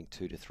exercise, I think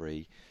 2 to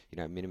 3.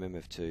 Minimum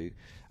of 2,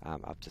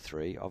 up to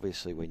 3.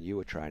 Obviously, when you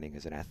were training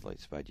as an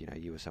athlete, Spud,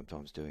 you were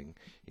sometimes doing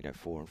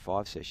 4 and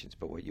 5 sessions.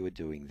 But what you were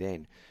doing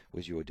then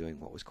was you were doing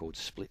what was called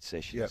split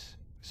sessions. Yep.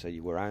 So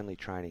you were only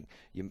training.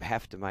 You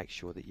have to make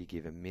sure that you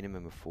give a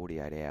minimum of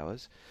 48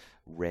 hours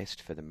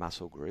rest for the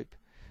muscle group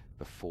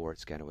before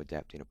it's going to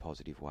adapt in a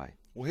positive way.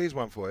 Well, here's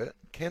one for you.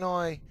 Can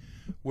I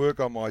work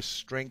on my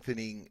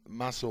strengthening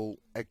muscle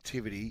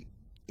activity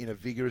in a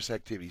vigorous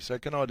activity? So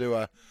can I do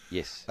a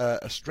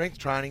strength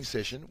training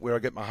session where I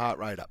get my heart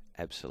rate up?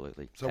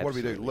 Absolutely. So what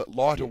do we do?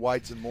 Lighter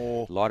weights and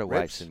more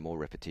weights and more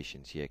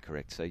repetitions. Yeah,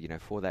 correct. So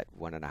for that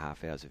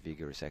 1.5 hours of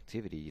vigorous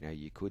activity,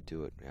 you could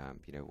do it.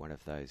 One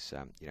of those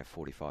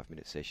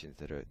 45-minute sessions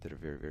that are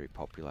very, very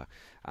popular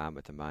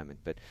at the moment.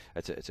 But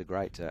it's a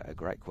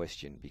great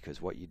question,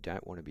 because what you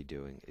don't want to be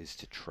doing is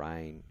to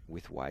train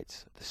with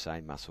weights the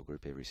same muscle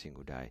group every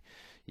single day.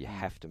 You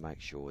have to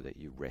make sure that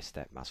you rest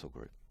that muscle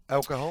group.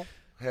 Alcohol?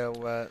 How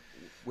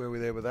were we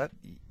there with that?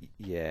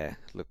 Yeah,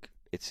 look,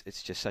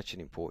 it's just such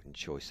an important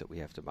choice that we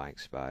have to make,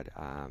 Spud,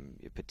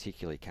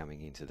 particularly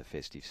coming into the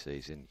festive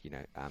season.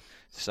 The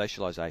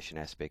socialisation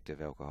aspect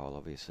of alcohol,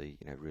 obviously,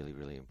 really,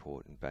 really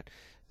important, but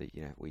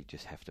we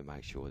just have to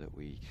make sure that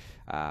we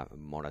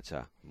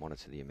monitor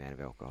the amount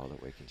of alcohol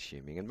that we're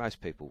consuming. And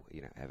most people,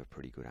 have a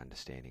pretty good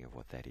understanding of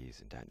what that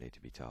is and don't need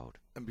to be told.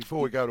 And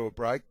before we go to a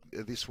break,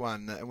 this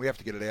one, and we have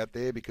to get it out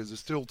there because there's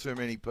still too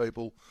many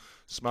people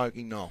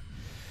smoking, Noel.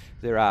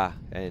 There are,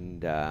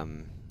 and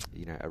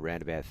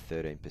around about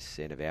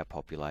 13% of our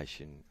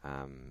population,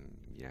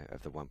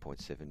 of the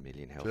 1.7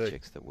 million health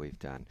checks that we've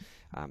done,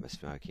 are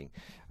smoking.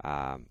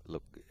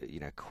 Look,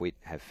 Quit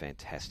have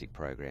fantastic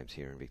programs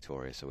here in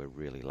Victoria, so we're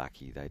really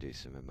lucky. They do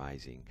some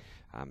amazing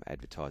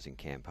advertising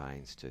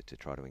campaigns to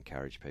try to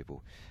encourage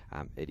people.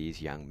 It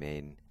is young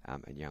men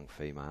and young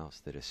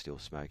females that are still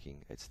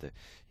smoking. It's the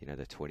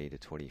 20 to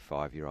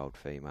 25-year-old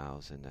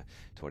females and the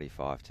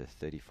 25 to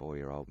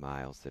 34-year-old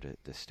males that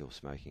are still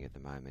smoking at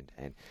the moment.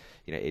 And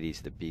it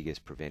is the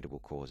biggest preventable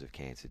cause of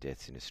cancer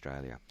deaths in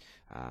Australia.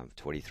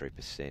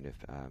 23%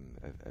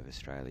 of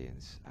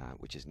Australians,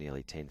 which is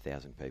nearly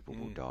 10,000 people,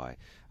 will die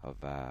of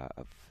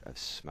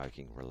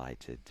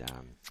smoking-related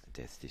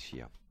deaths this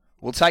year.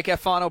 We'll take our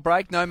final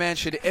break. No Man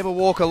Should Ever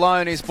Walk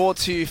Alone is brought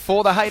to you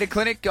for the Hayter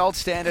Clinic, gold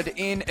standard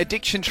in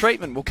addiction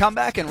treatment. We'll come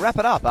back and wrap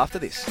it up after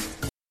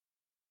this.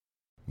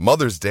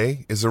 Mother's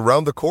Day is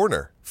around the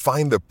corner.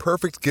 Find the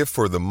perfect gift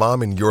for the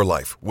mom in your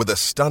life with a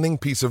stunning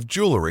piece of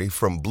jewelry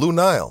from Blue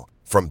Nile.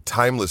 From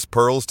timeless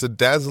pearls to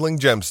dazzling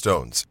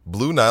gemstones,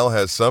 Blue Nile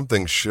has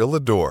something she'll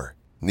adore.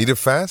 Need it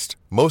fast?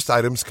 Most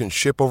items can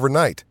ship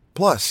overnight.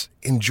 Plus,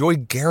 enjoy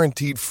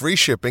guaranteed free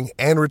shipping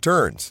and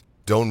returns.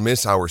 Don't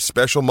miss our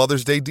special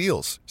Mother's Day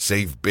deals.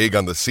 Save big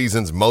on the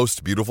season's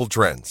most beautiful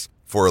trends.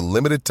 For a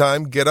limited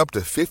time, get up to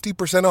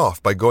 50%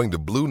 off by going to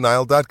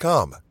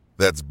BlueNile.com.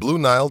 That's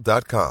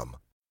BlueNile.com.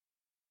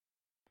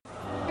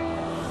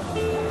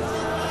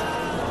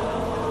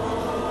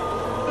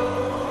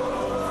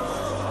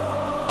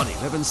 On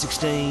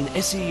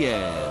 11:16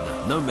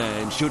 SEN, No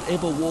Man Should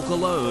Ever Walk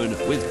Alone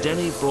with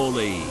Danny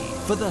Frawley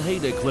for the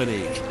Hayter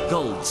Clinic,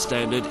 gold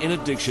standard in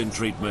addiction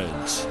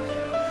treatment.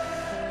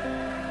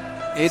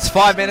 It's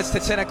 5 minutes to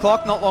 10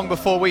 o'clock, not long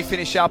before we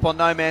finish up on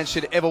No Man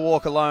Should Ever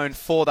Walk Alone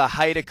for the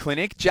Hayter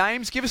Clinic.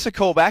 James, give us a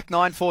call back,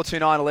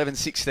 9429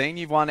 1116.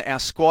 You've won our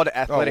Squad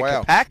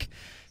Athletica pack,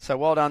 so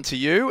well done to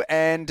you.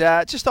 And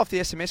just off the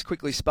SMS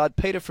quickly, Spud,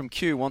 Peter from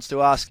Q wants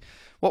to ask,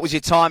 what was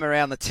your time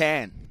around the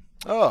tan?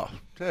 Oh,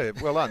 yeah,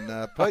 well done,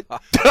 Pete. Mate,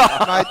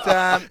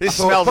 This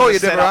smells like a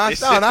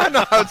setup.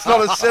 No, it's not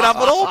a setup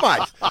at all,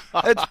 mate.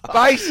 It's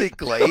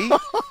basically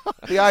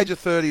the age of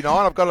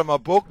 39. I've got it in my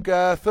book,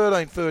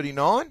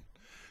 13:39,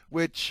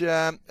 which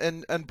and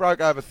broke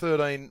over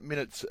 13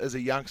 minutes as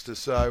a youngster.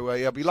 So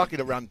I'll be lucky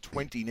to run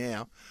 20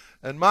 now.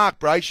 And Mark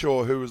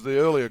Brayshaw, who was the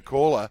earlier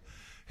caller,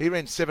 he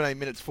ran 17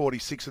 minutes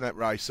 46 in that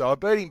race, so I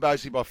beat him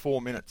basically by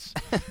 4 minutes.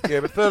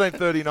 Yeah, but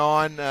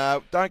 13:39,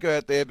 don't go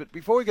out there. But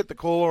before we get the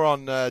caller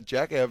on,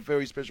 Jack, our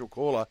very special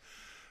caller,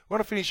 I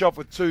want to finish off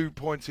with 2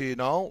 points here,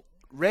 Noel.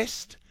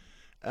 Rest,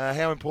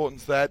 how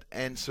important is that,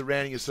 and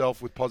surrounding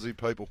yourself with positive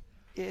people.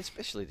 Yeah,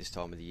 especially this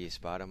time of the year,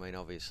 Spud. I mean,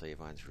 obviously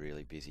everyone's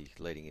really busy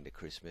leading into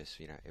Christmas.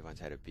 You know, everyone's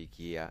had a big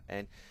year.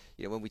 And,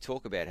 you know, when we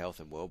talk about health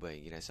and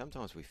well-being, you know,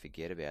 sometimes we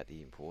forget about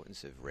the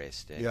importance of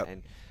rest.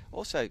 And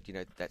also, you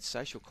know, that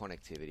social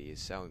connectivity is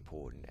so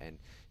important. And,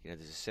 you know,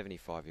 there's a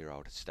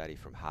 75-year-old study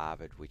from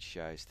Harvard which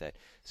shows that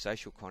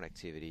social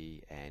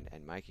connectivity and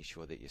making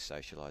sure that your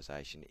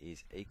socialisation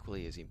is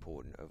equally as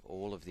important of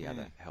all of the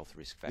other health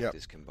risk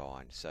factors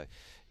combined. So,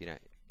 you know,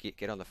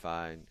 get on the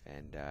phone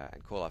and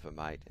call up a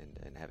mate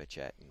and have a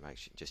chat and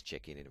just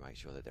check in and make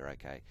sure that they're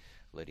okay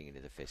leading into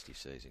the festive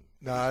season.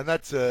 No, and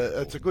that's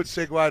a good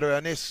segue to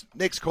our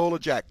next caller,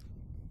 Jack.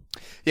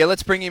 Yeah,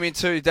 let's bring him in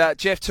too.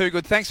 Jeff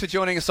Toogood, thanks for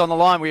joining us on the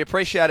line. We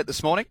appreciate it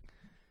this morning.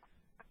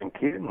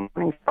 Thank you.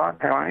 Morning, Spud.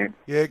 How are you?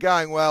 Yeah,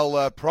 going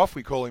well, Prof.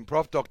 We call him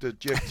Prof. Dr.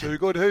 Jeff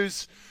Toogood,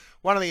 who's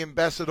one of the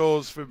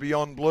ambassadors for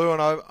Beyond Blue, and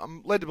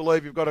I'm led to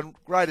believe you've got a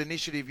great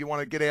initiative you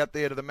want to get out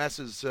there to the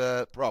masses,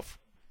 Prof.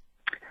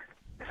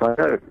 So,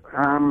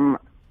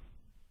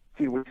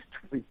 we we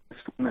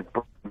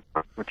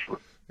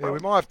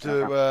might have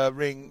to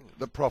ring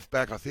the Prof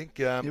back, I think.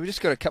 We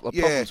just got a couple of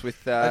problems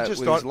with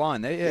his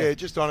line there. Yeah,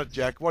 just on it,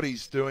 Jack. What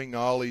he's doing,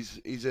 Noel,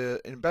 he's an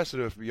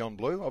ambassador for Beyond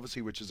Blue,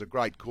 obviously, which is a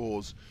great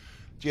cause.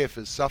 Jeff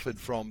has suffered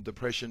from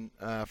depression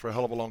for a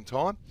hell of a long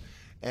time,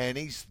 and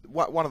he's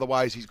one of the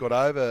ways he's got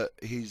over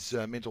his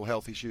mental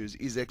health issues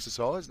is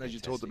exercise, and as you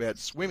talked about,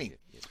 swimming.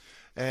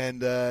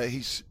 And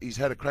he's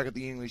had a crack at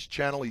the English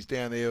Channel. He's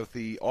down there with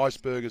the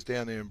Icebergers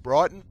down there in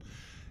Brighton.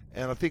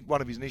 And I think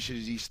one of his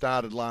initiatives he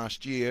started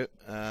last year,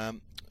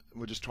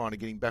 we're just trying to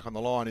get him back on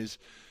the line, is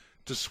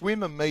to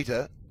swim a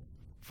metre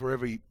for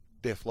every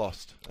death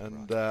lost.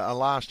 And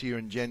last year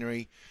in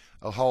January,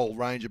 a whole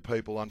range of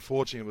people,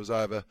 unfortunately, it was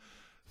over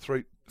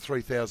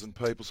 3,000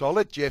 people. So I'll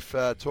let Jeff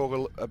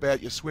talk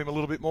about your swim a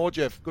little bit more.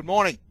 Jeff, good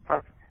morning.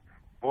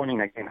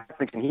 Morning again. I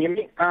think you can hear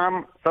me.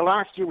 So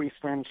last year we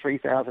swam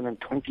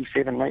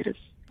 3,027 metres.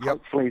 Yep.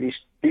 Hopefully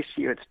this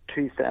year it's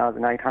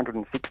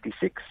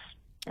 2,866.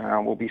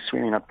 We'll be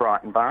swimming at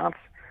Brighton Baths.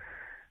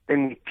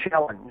 Then we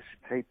challenge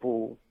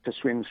people to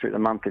swim through the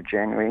month of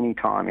January,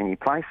 anytime, any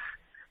place.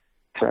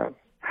 So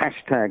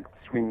hashtag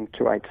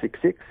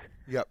swim2866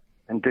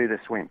 and do the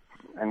swim.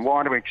 And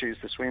why do we choose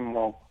to swim?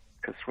 Well,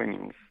 because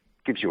swimming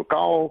gives you a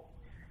goal,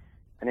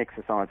 and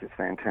exercise is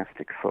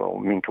fantastic for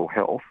mental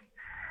health.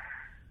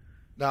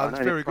 No,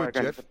 that's very good,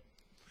 Jeff.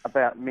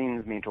 About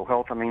men's mental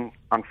health. I mean,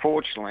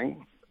 unfortunately,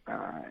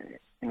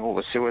 in all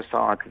the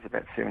suicides, it's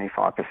about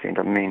 75%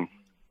 of men.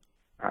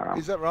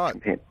 Is that right?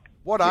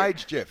 What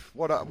age, Jeff?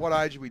 What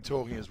age are we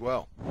talking as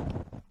well?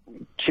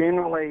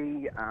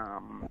 Generally,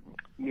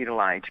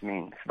 middle-aged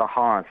men. So the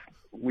highest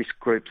risk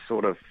group,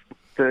 sort of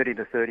 30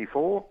 to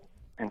 34,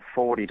 and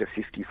 40 to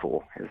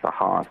 54 is the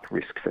highest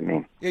risk for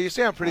men. Yeah, you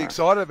sound pretty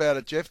excited about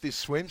it, Jeff, this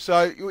swim.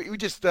 So you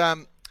just,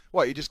 you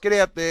just get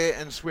out there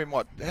and swim,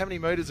 what, how many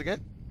metres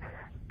again?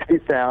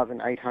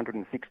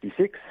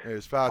 2,866. Yeah,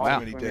 it's far too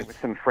many deaths. With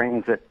some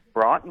friends at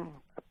Brighton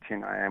at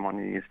 10 a.m. on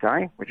New Year's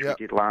Day, which we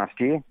did last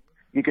year.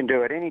 You can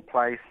do it any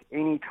place,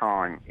 any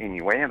time,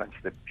 anywhere. That's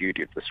the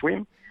beauty of the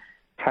swim.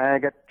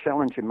 Tag it,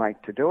 challenge your mate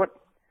to do it.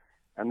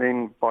 And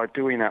then by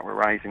doing that, we're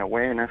raising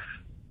awareness,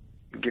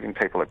 giving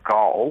people a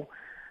goal.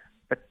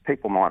 But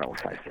people might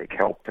also seek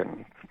help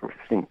and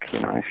think,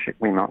 shit,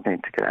 we might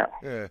need to get out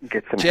and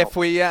get some Jeff,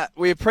 help.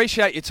 we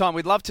appreciate your time.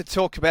 We'd love to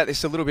talk about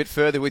this a little bit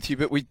further with you,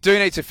 but we do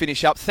need to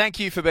finish up. Thank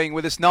you for being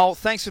with us. Noel,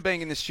 thanks for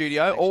being in the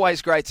studio.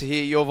 Always great to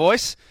hear your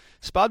voice.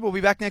 Spud, we'll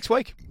be back next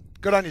week.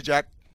 Good on you, Jack.